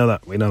 Yeah, we know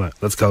that.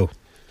 Let's go.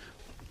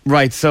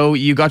 Right, so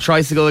you got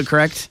tricycle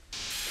correct.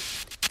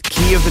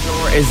 Key of the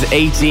door is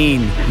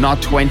 18,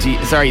 not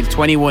 20. Sorry, it's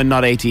 21,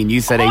 not 18.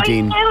 You said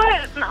 18.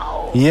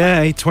 No.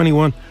 Yeah,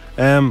 821.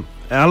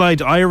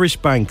 Allied Irish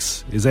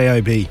Banks is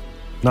AIB,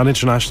 not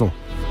international.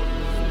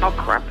 Oh,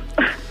 crap.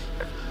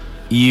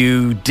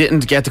 You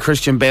didn't get the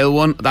Christian Bale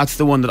one. That's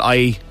the one that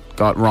I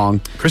got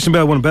wrong. Christian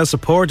Bale won Best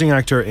Supporting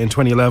Actor in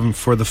 2011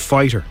 for The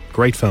Fighter.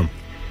 Great film.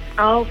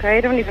 Oh, okay.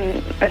 I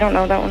don't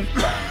know that one.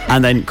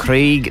 And then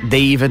Craig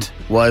David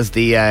was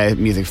the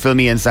music. Fill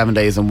me in 7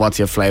 days and what's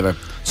your flavour?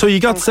 So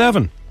you got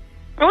 7.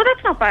 Oh,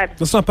 that's not bad.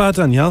 That's not bad,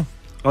 Danielle.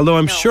 Although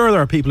I'm sure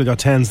there are people who got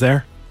 10s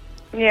there.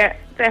 Yeah,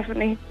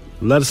 definitely.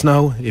 Let us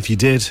know if you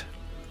did.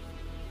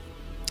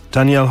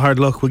 Danielle, hard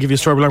luck. We'll give you a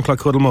strawberry alarm clock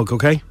cuddle mug,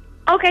 okay?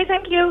 Okay,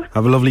 thank you.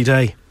 Have a lovely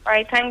day. All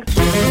right, thanks.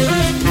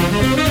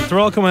 They're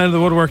all coming out of the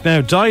woodwork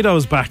now.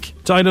 Dido's back.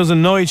 Dido's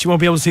annoyed she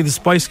won't be able to see the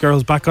Spice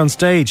Girls back on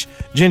stage.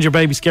 Ginger,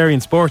 Baby, Scary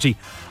and Sporty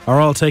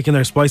are all taking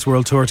their Spice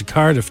World tour to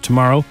Cardiff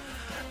tomorrow.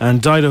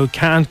 And Dido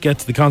can't get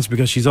to the concert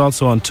because she's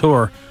also on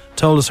tour.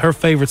 Told us her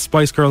favourite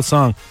Spice Girls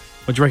song.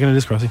 What do you reckon it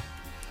is, Crossy?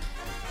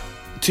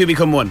 Two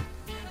Become One.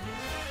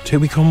 Two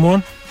Become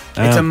One?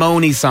 It's a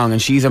Moni song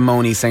and she's a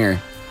Moni singer.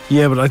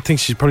 Yeah, but I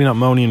think she's probably not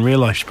Moni in real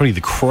life. She's probably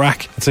the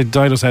crack. I'd say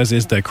Dido's house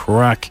is the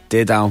crack.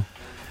 Dido.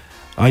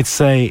 I'd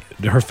say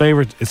her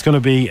favourite is going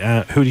to be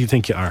Who Do You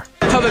Think You Are?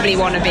 Probably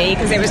Wanna Be,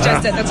 because it was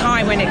just at the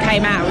time when it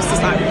came out, it was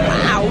just like,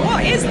 wow,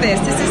 what is this?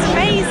 This is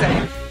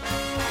amazing.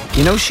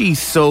 You know she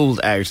sold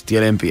out the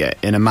Olympia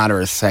in a matter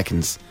of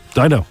seconds.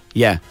 Dido?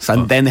 Yeah.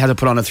 So then they had to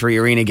put on a 3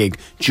 arena gig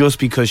just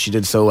because she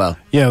did so well.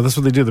 Yeah, that's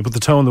what they do. They put the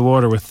toe in the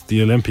water with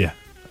the Olympia.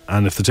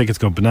 And if the tickets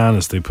go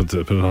bananas, they put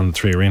it on the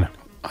 3 arena.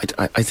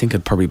 I think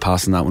I'd probably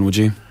pass on that one, would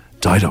you?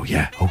 Dido,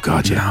 yeah. Oh,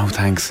 God, yeah. No,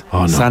 thanks.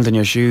 Oh, no. Sand in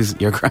your shoes,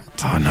 you're grand.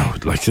 Oh, no.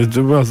 Like,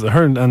 well,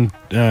 her and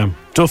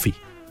Duffy.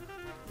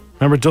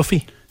 Remember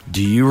Duffy?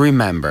 Do you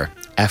remember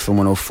FM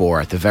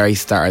 104 at the very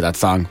start of that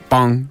song?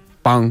 Bong,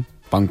 bong,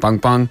 bong, bong,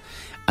 bong.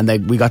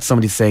 And we got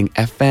somebody saying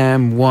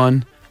FM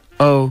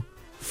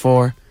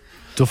 104.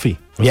 Duffy.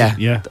 Yeah.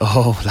 Yeah.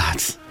 Oh,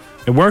 lads.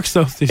 It works,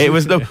 though. I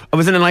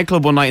was in a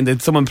nightclub one night and then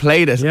someone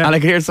played it. And I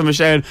could hear someone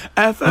shouting,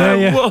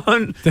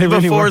 FM1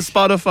 before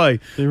Spotify.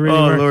 They really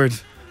work. Lord.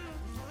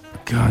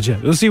 God, yeah.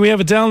 Well, see, we have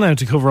Adele now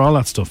to cover all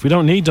that stuff. We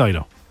don't need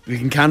Dido. We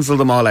can cancel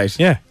them all out.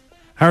 Yeah.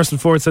 Harrison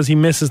Ford says he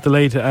misses the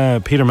late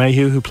Peter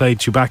Mayhew, who played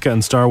Chewbacca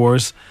in Star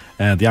Wars.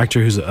 The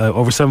actor who's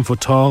over 7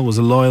 foot tall, was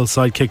a loyal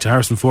sidekick to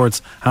Harrison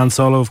Ford's Han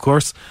Solo, of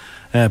course.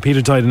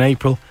 Peter died in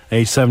April,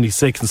 age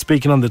 76. And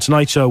speaking on The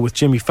Tonight Show with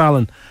Jimmy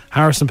Fallon,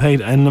 Harrison paid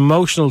an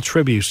emotional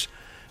tribute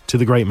to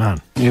the great man.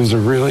 He was a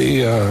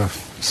really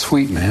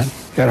sweet man.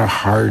 He had a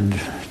hard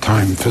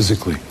time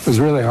physically. It was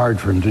really hard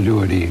for him to do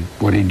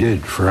what he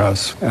did for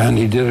us. And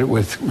he did it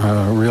with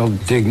real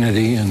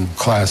dignity and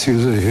class. He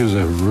was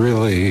a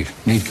really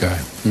neat guy.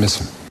 Miss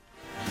him.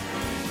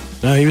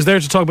 Now, he was there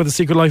to talk about The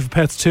Secret Life of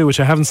Pets 2, which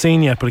I haven't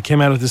seen yet, but it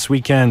came out this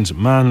weekend.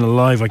 Man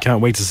alive, I can't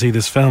wait to see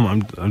this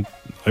film.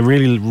 I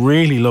really,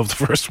 really love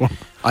the first one.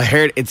 I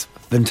heard it's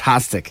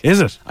fantastic. Is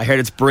it? I heard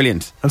it's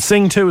brilliant. And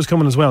Sing 2 is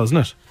coming as well, isn't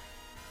it?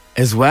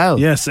 As well?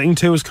 Yeah, Sing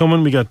 2 is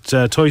coming. We got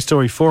Toy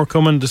Story 4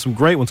 coming. There's some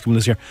great ones coming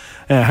this year.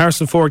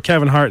 Harrison Ford,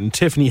 Kevin Hart and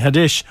Tiffany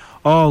Haddish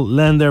all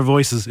lend their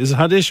voices. Is it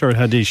Haddish or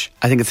Haddish?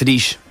 I think it's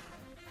Haddish.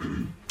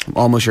 I'm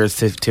almost sure it's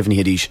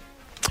Tiffany Haddish.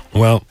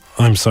 Well,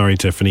 I'm sorry,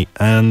 Tiffany.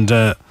 And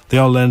they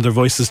all lend their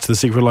voices to The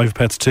Secret Life of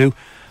Pets 2.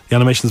 The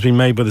animation's been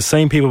made by the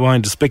same people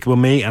behind Despicable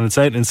Me, and it's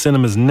out in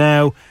cinemas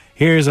now.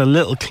 Here's a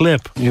little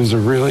clip. He was a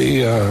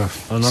really... Oh,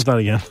 not that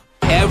again.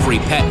 Every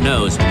pet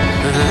knows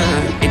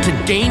it's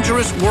a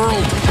dangerous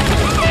world.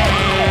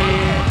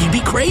 You'd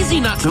be crazy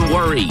not to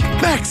worry.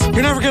 Max,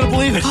 you're never going to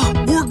believe it.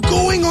 We're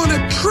going on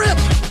a trip.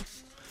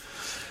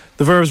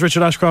 The Verve's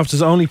Richard Ashcroft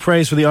is only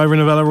praised for the Ivor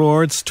Novello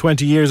Awards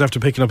 20 years after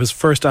picking up his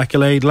first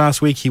accolade.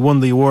 Last week he won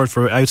the award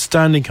for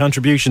outstanding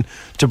contribution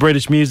to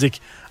British music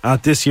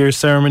at this year's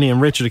ceremony,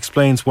 and Richard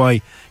explains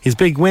why his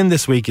big win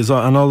this week and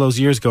all those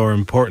years ago are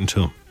important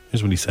to him.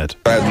 Here's what he said.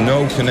 I had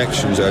no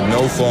connections, I had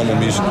no formal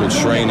musical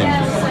training.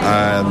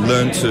 I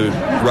learned to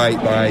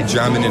write by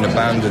jamming in a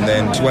band, and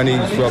then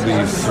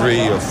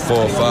 23 or 4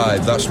 or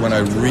 5, that's when I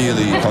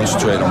really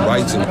concentrated on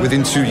writing.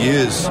 Within 2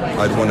 years,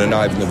 I'd won an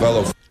Ivor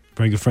Novello.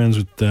 Very good friends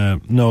with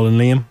Noel and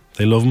Liam.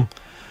 They love him.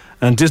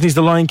 And Disney's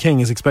The Lion King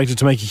is expected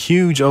to make a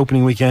huge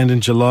opening weekend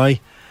in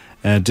July.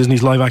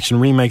 Disney's live-action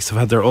remakes have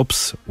had their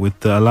ups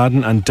with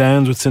Aladdin and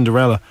downs with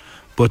Cinderella.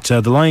 But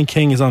The Lion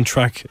King is on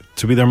track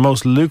to be their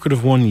most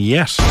lucrative one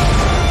yet.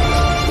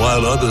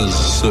 While others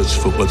search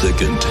for what they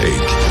can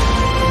take,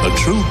 a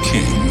true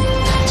king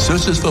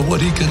searches for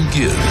what he can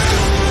give.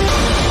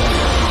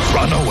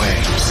 Run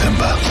away,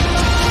 Simba,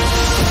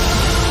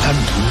 and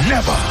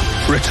never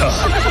return.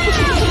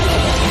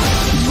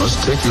 You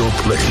must take your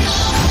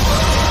place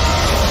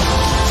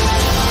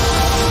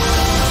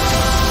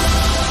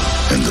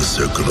in the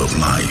circle of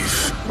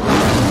life.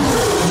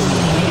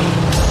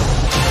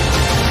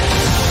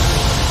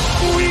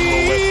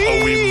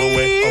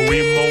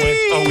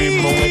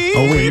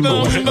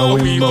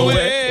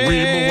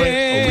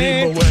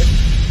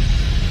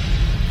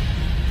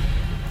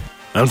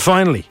 And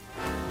finally,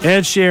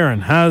 Ed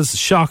Sheeran has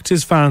shocked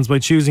his fans by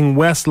choosing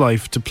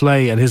Westlife to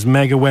play at his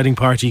mega wedding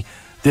party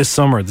this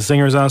summer. The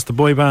singer has asked the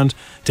boy band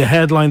to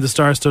headline the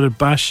star-studded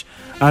bash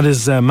at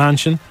his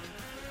mansion,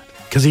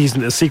 because he's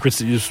a secret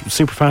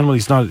super fan. Well,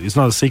 he's not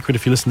a secret.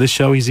 If you listen to this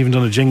show, he's even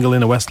done a jingle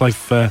in a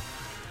Westlife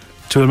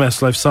to a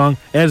Westlife song.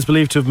 Ed is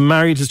believed to have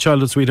married his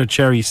childhood sweetheart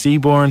Cherry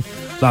Seaborn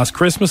last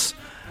Christmas,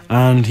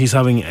 and he's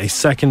having a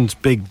second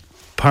big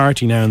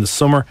party now in the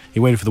summer. He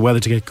waited for the weather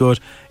to get good.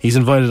 He's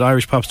invited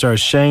Irish pop stars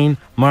Shane,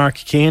 Mark,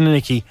 Cian and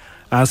Nicky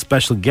as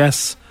special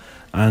guests,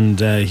 and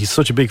he's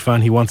such a big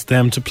fan he wants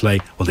them to play.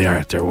 Well,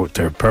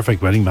 they're a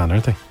perfect wedding band,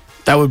 aren't they?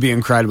 That would be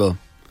incredible.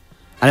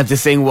 And if they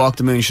sing Walk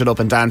the Moon, Shut Up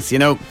and Dance, you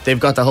know, they've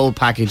got the whole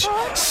package.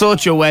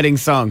 Such a wedding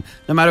song.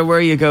 No matter where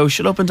you go,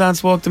 Shut Up and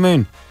Dance, Walk the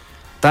Moon.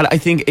 That, I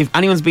think, if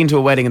anyone's been to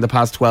a wedding in the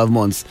past 12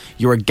 months,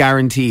 you are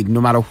guaranteed, no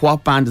matter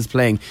what band is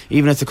playing,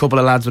 even if it's a couple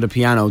of lads with a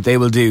piano, they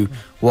will do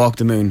Walk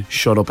the Moon,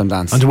 Shut Up and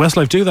Dance. And do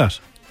Westlife do that?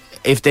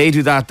 If they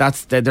do that,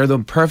 they're the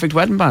perfect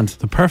wedding band.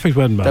 The perfect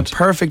wedding band. The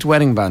perfect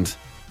wedding band.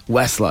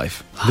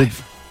 Westlife.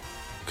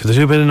 Could they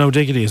do a bit of No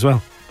Diggity as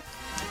well?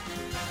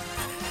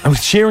 And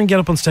with Sheeran get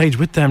up on stage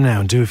with them now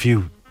and do a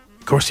few...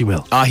 Of course he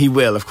will. He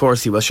will, of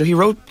course he will. Sure, he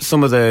wrote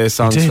some of the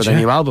songs for their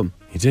new album.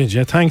 He did,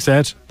 yeah. Thanks,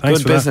 Ed.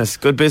 Thanks good business.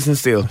 Good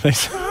business deal.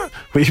 Thanks.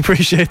 We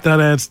appreciate that,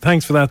 Ed.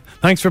 Thanks for that.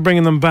 Thanks for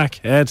bringing them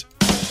back, Ed.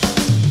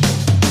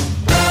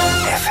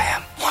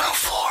 FM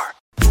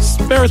 104.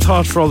 Spare a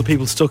thought for all the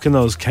people stuck in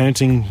those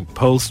counting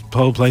poll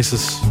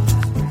places.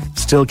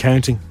 Still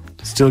counting.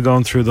 Still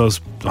going through those.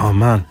 Oh,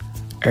 man.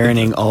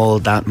 Earning all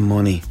that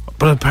money.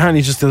 But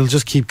apparently they'll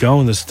just keep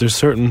going. There's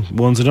certain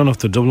ones, I don't know if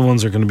the Dublin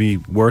ones are going to be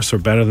worse or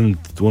better than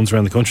the ones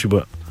around the country,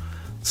 but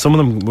some of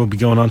them will be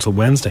going on till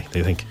Wednesday,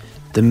 they think.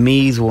 The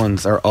Meath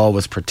ones are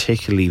always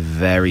particularly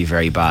very,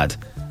 very bad.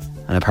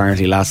 And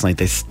apparently last night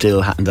they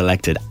still hadn't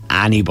elected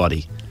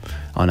anybody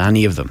on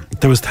any of them.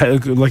 There was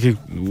like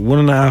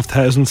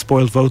 1,500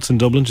 spoiled votes in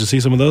Dublin. Did you see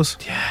some of those?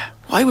 Yeah.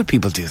 Why would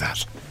people do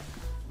that?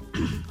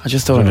 I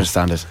just don't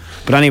understand it.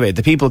 But anyway,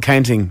 the people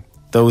counting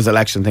those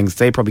election things,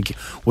 they probably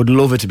would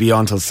love it to be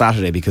on till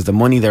Saturday, because the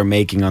money they're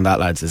making on that,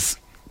 lads, is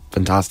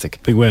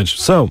fantastic. Big wedge.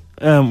 So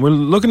we're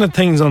looking at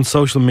things on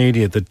social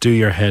media that do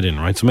your head in,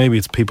 right? So maybe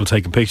it's people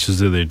taking pictures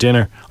of their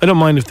dinner. I don't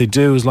mind if they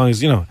do, as long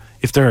as, you know,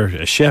 if they're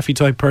a chefy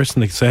type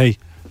person, they can say, hey,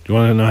 do you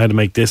want to know how to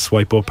make this?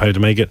 Swipe up how to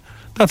make it.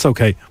 That's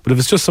okay. But if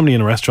it's just somebody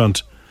in a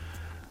restaurant,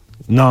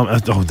 the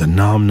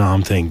nom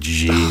nom thing,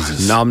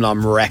 Jesus. Nom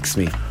nom wrecks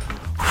me.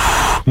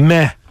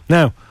 Meh.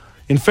 Now,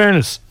 in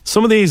fairness,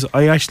 some of these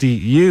I actually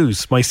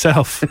use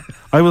myself.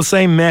 I will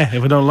say meh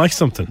if I don't like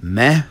something.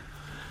 Meh?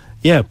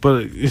 Yeah,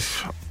 but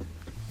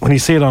when you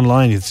see it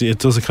online, it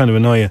does kind of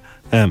annoy you.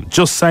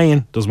 Just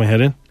saying does my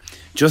head in.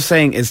 Just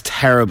saying is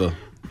terrible.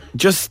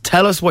 Just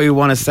tell us what you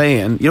want to say,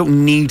 and you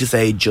don't need to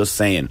say just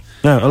saying.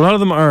 Now, a lot of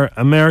them are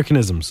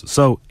Americanisms.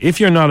 So if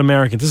you're not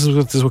American, this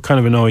is what kind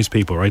of annoys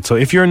people, right? So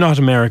if you're not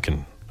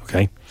American,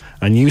 okay,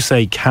 and you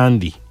say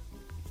candy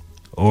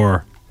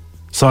or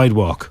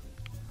sidewalk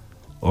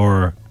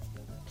or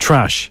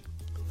trash,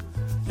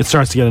 it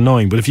starts to get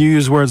annoying. But if you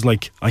use words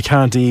like I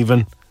can't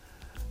even,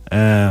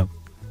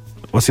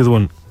 what's the other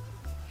one?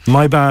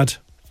 My bad.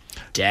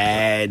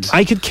 Dead.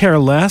 I could care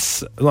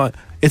less.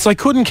 It's I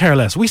couldn't care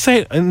less. We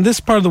say, in this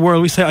part of the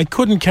world, we say I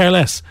couldn't care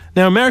less.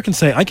 Now Americans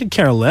say I could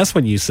care less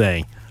what you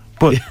say.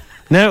 But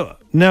now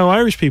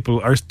Irish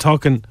people are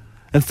talking,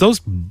 it's those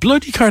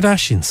bloody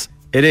Kardashians.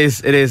 It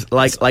is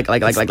like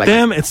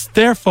them. It's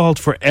their fault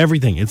for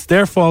everything. It's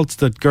their fault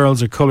that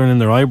girls are colouring in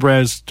their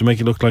eyebrows to make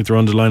it look like they're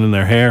underlining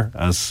their hair,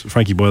 as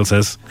Frankie Boyle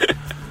says.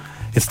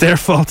 It's their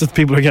fault that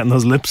people are getting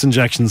those lips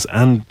injections,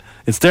 and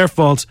it's their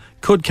fault.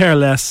 Could care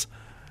less.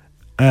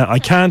 I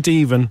can't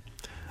even.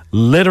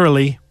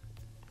 Literally.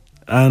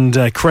 And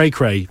cray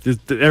cray.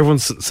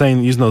 Everyone's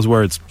using those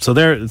words. So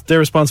they're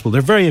responsible.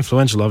 They're very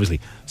influential, obviously.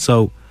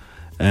 So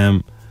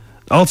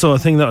also a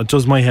thing that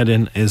does my head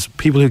in is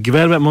people who give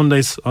out about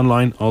Mondays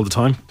online all the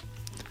time.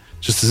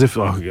 Just as if,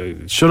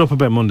 shut up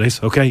about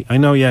Mondays. Okay, I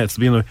know, yeah, it's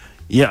the beginning of,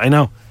 yeah, I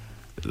know.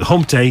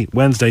 Hump day,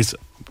 Wednesdays.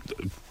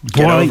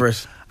 Get over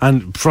it.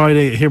 And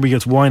Friday, here we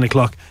get 1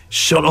 o'clock.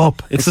 Shut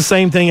up. It's the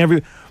same thing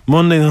every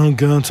Monday. Oh,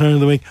 God, turn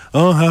of the week.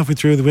 Oh, halfway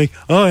through the week.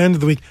 Oh, end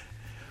of the week.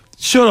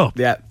 Shut up.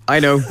 Yeah, I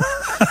know.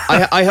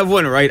 I have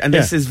one, right? And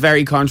this is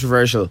very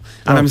controversial.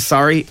 And I'm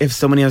sorry if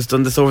somebody has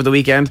done this over the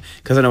weekend,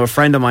 because I know a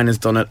friend of mine has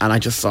done it, and I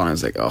just saw it and I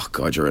was like, oh,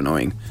 God, you're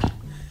annoying.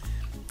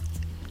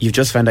 You've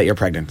just found out you're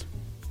pregnant.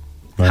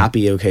 Right.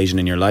 Happy occasion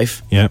in your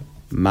life. Yeah.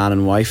 Man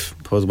and wife,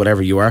 suppose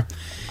whatever you are.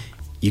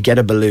 You get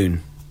a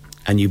balloon,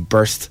 and you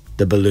burst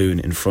the balloon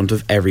in front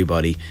of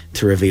everybody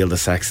to reveal the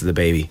sex of the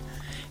baby.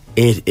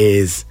 It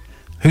is...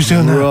 Who's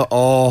doing that?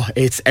 Oh,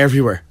 it's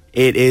everywhere.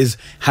 It is.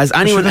 Has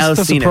anyone else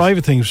that's seen a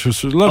private thing.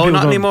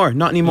 Not anymore.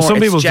 Not anymore.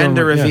 Some it's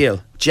gender reveal.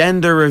 Yeah.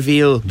 Gender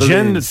reveal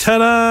balloons.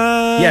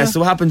 Ta-da! Yeah, so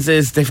what happens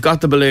is they've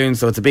got the balloon,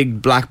 so it's a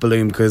big black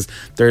balloon because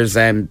there's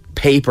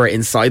paper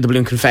inside the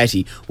balloon,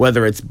 confetti,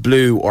 whether it's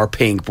blue or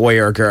pink, boy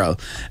or girl.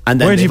 And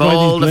then they've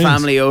all the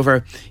family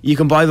over. You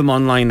can buy them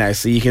online now,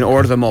 so you can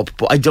order them up.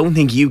 But I don't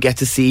think you get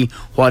to see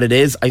what it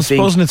is.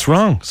 Supposing it's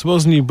wrong.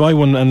 Supposing you buy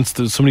one and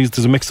there's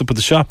a mix-up at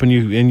the shop and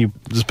you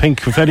there's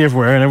pink confetti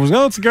everywhere and everyone's,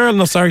 oh, it's a girl.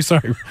 No, sorry.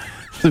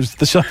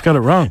 The shop got it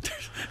wrong.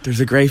 There's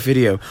a great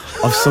video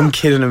of some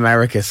kid in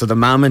America. So the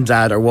mum and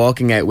dad are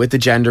walking out with the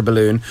gender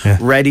balloon,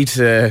 ready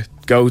to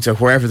go to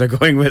wherever they're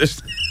going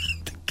with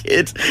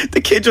it.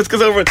 The kid just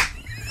goes over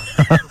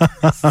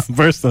and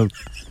burst them.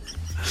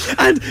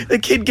 And the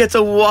kid gets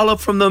a wallop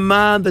from the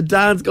man. The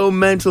dads go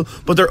mental,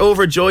 but they're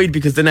overjoyed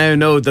because they now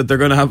know that they're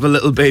going to have a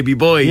little baby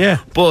boy. Yeah.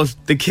 But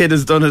the kid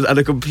has done it at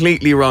a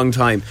completely wrong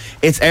time.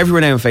 It's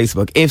everywhere now on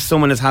Facebook. If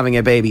someone is having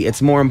a baby,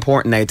 it's more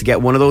important now to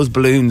get one of those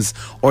balloons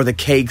or the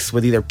cakes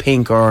with either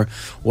pink or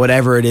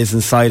whatever it is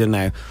inside it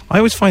now. I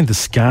always find the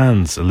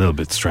scans a little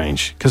bit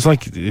strange because,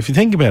 like, if you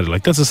think about it,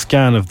 like that's a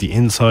scan of the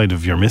inside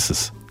of your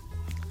missus.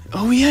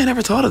 Oh yeah, I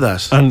never thought of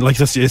that. And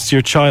like it's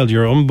your child,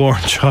 your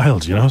unborn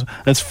child, you know.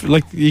 It's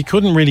like you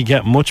couldn't really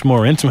get much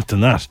more intimate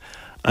than that.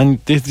 And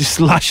they just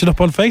lash it up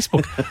on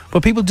Facebook.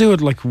 But people do it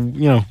like,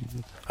 you know,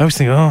 I always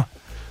think, oh,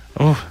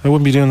 I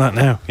wouldn't be doing that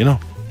now, you know.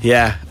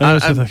 Yeah.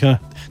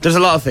 There's a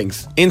lot of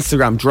things.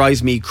 Instagram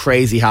drives me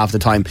crazy half the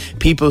time.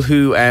 People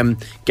who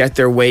get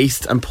their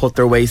waist and put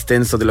their waist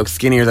in so they look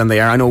skinnier than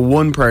they are. I know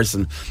one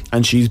person,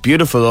 and she's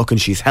beautiful looking,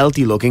 she's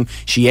healthy looking.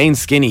 She ain't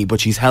skinny, but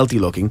she's healthy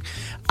looking.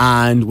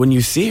 And when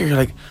you see her, you're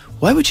like,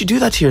 why would you do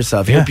that to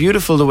yourself? You're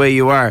beautiful the way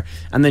you are.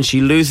 And then she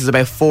loses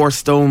about 4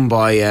 stone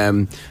by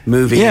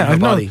moving her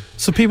body.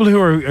 So people who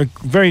are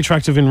very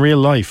attractive in real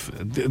life,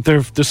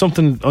 there's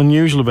something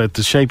unusual about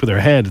the shape of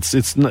their head.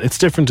 It's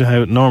different to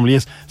how it normally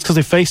is. It's because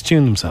they face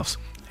tune themselves.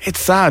 It's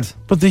sad.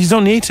 But you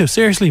don't need to.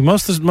 Seriously,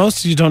 most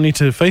of you don't need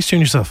to face tune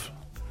yourself.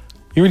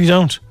 You really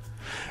don't.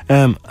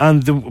 And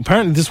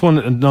apparently this one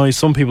annoys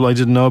some people. I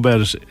didn't know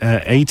about it.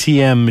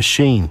 ATM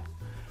machine.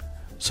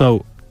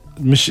 So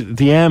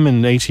the M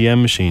in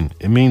ATM machine,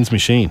 it means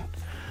machine.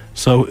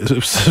 So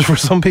for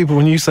some people,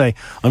 when you say,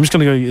 I'm just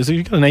going to go, is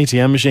you got an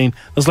ATM machine?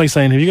 That's like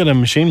saying, have you got a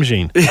machine?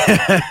 I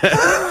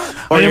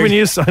never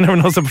noticed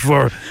that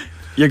before.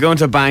 You're going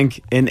to a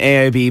bank in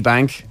AIB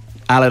Bank,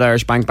 Allied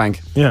Irish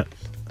Bank. Yeah.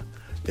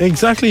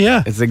 Exactly,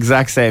 yeah. It's the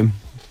exact same.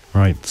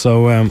 Right,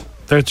 so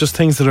they're just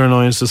things that are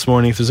annoying us this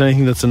morning. If there's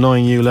anything that's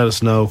annoying you, let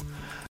us know.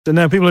 So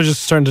now people are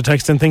just starting to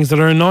text in things that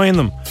are annoying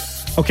them.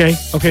 Okay,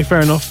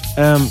 fair enough.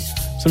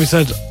 Somebody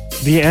said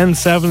the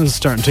N7 is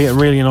starting to get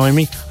really annoying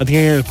me. I think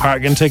I get a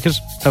parking ticket.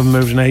 Haven't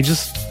moved in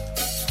ages.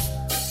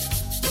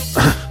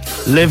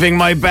 Living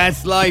my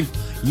best life.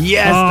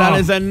 Yes, that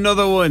is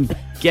another one.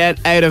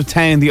 Get out of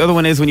town. The other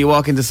one is when you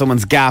walk into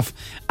someone's gaff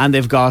and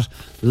they've got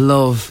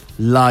love,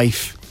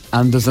 life,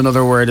 And there's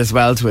another word as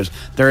well to it.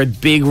 There are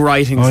big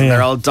writings and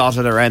they're all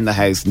dotted around the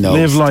house. No,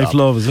 live, stop. life,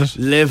 love, is it?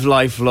 Live,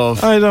 life,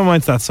 love. I don't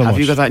mind that so much.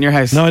 Have you got that in your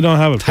house? No, I don't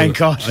have it. Thank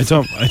God. I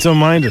don't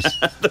mind it.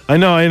 I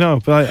know,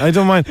 but I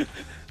don't mind.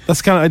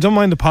 I don't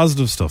mind the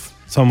positive stuff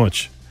so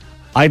much.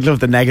 I'd love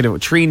the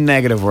negative, 3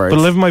 negative words.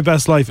 But live my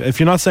best life. If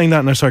you're not saying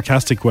that in a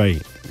sarcastic way,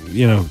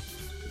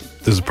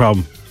 there's a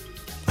problem.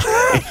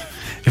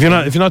 if you're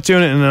not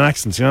doing it in an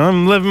accent,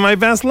 I'm living my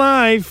best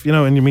life,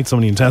 and you meet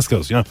somebody in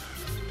Tesco's,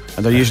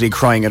 And they're usually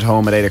crying at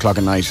home at 8 o'clock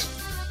at night.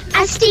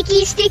 A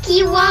sticky,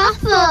 sticky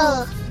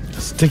waffle.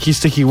 Sticky,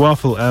 sticky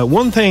waffle.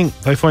 One thing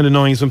I find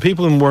annoying is when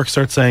people in work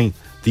start saying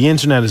the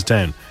internet is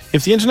down.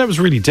 If the internet was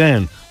really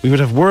down, we would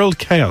have world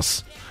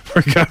chaos.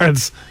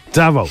 Regards,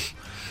 Davo.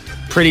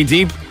 Pretty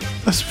deep.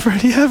 That's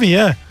pretty heavy,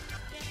 yeah.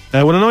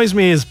 What annoys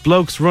me is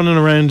blokes running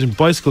around in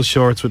bicycle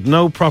shorts with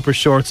no proper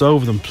shorts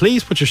over them.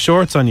 Please put your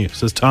shorts on you,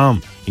 says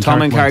Tom.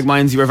 Tom in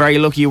Carrickmines, you were very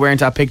lucky you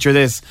weren't at Picture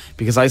This,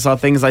 because I saw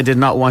things I did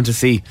not want to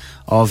see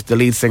of the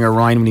lead singer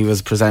Ryan when he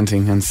was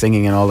presenting and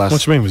singing and all that.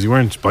 What do you mean? Was he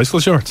wearing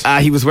bicycle shorts?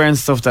 He was wearing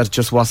stuff that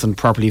just wasn't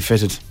properly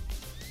fitted.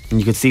 And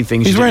you could see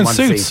things He's you wearing didn't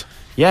want suits. to see.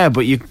 Yeah,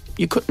 but you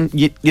couldn't,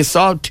 you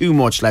saw too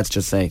much, let's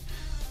just say.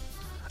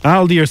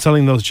 Aldi are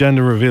selling those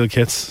gender reveal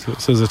kits,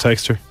 says a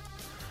texter.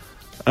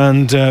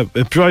 And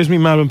it drives me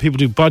mad when people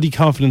do body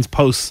confidence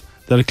posts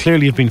that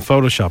clearly have been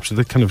photoshopped. So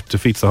that kind of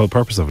defeats the whole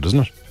purpose of it, doesn't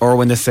it? Or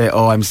when they say,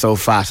 "Oh, I'm so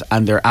fat,"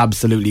 and they're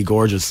absolutely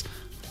gorgeous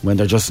when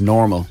they're just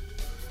normal.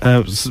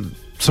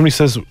 Somebody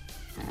says,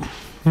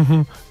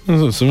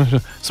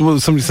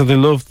 somebody said they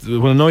love,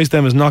 what annoys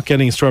them is not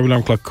getting a Strawberry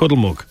Alarm Clock cuddle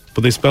mug,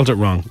 but they spelt it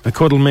wrong. A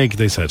cuddle mig,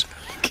 they said.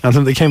 And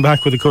then they came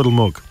back with a cuddle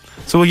mug.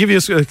 So we'll give you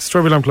a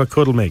Strawberry Alarm Clock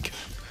cuddle mig.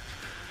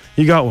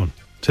 You got one.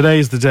 Today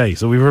is the day,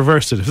 so we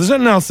reversed it. If there's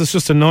anything else that's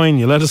just annoying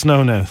you, let us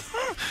know now.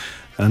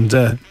 And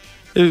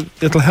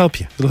it'll help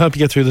you. It'll help you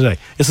get through the day.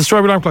 It's the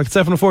Strawberry Alarm Clock. It's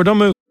 7:04. Don't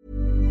move.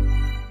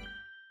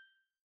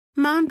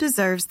 Mom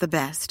deserves the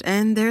best,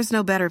 and there's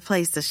no better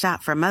place to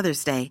shop for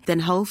Mother's Day than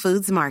Whole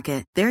Foods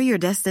Market. They're your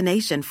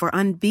destination for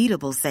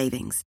unbeatable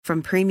savings,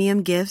 from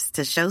premium gifts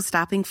to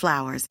show-stopping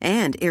flowers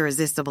and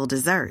irresistible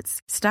desserts.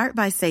 Start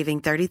by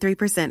saving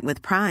 33%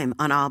 with Prime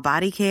on all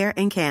body care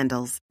and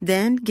candles.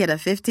 Then get a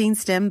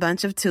 15-stem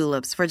bunch of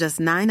tulips for just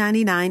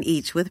 $9.99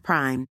 each with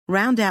Prime.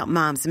 Round out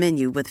Mom's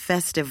menu with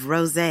festive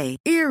rosé,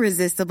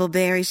 irresistible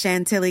berry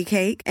chantilly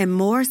cake, and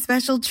more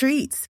special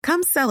treats.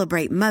 Come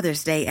celebrate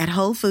Mother's Day at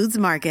Whole Foods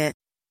Market.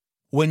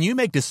 When you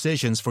make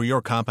decisions for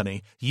your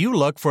company, you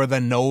look for the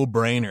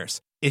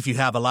no-brainers. If you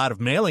have a lot of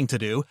mailing to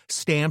do,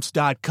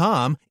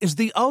 Stamps.com is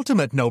the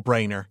ultimate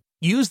no-brainer.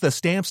 Use the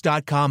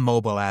Stamps.com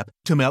mobile app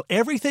to mail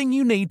everything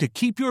you need to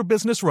keep your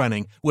business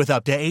running with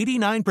up to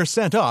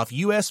 89% off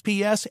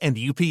USPS and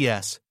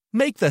UPS.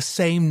 Make the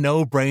same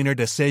no-brainer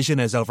decision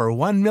as over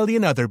 1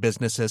 million other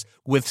businesses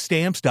with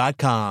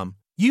Stamps.com.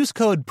 Use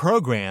code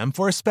PROGRAM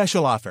for a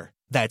special offer.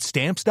 That's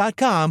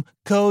Stamps.com,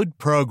 code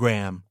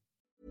PROGRAM.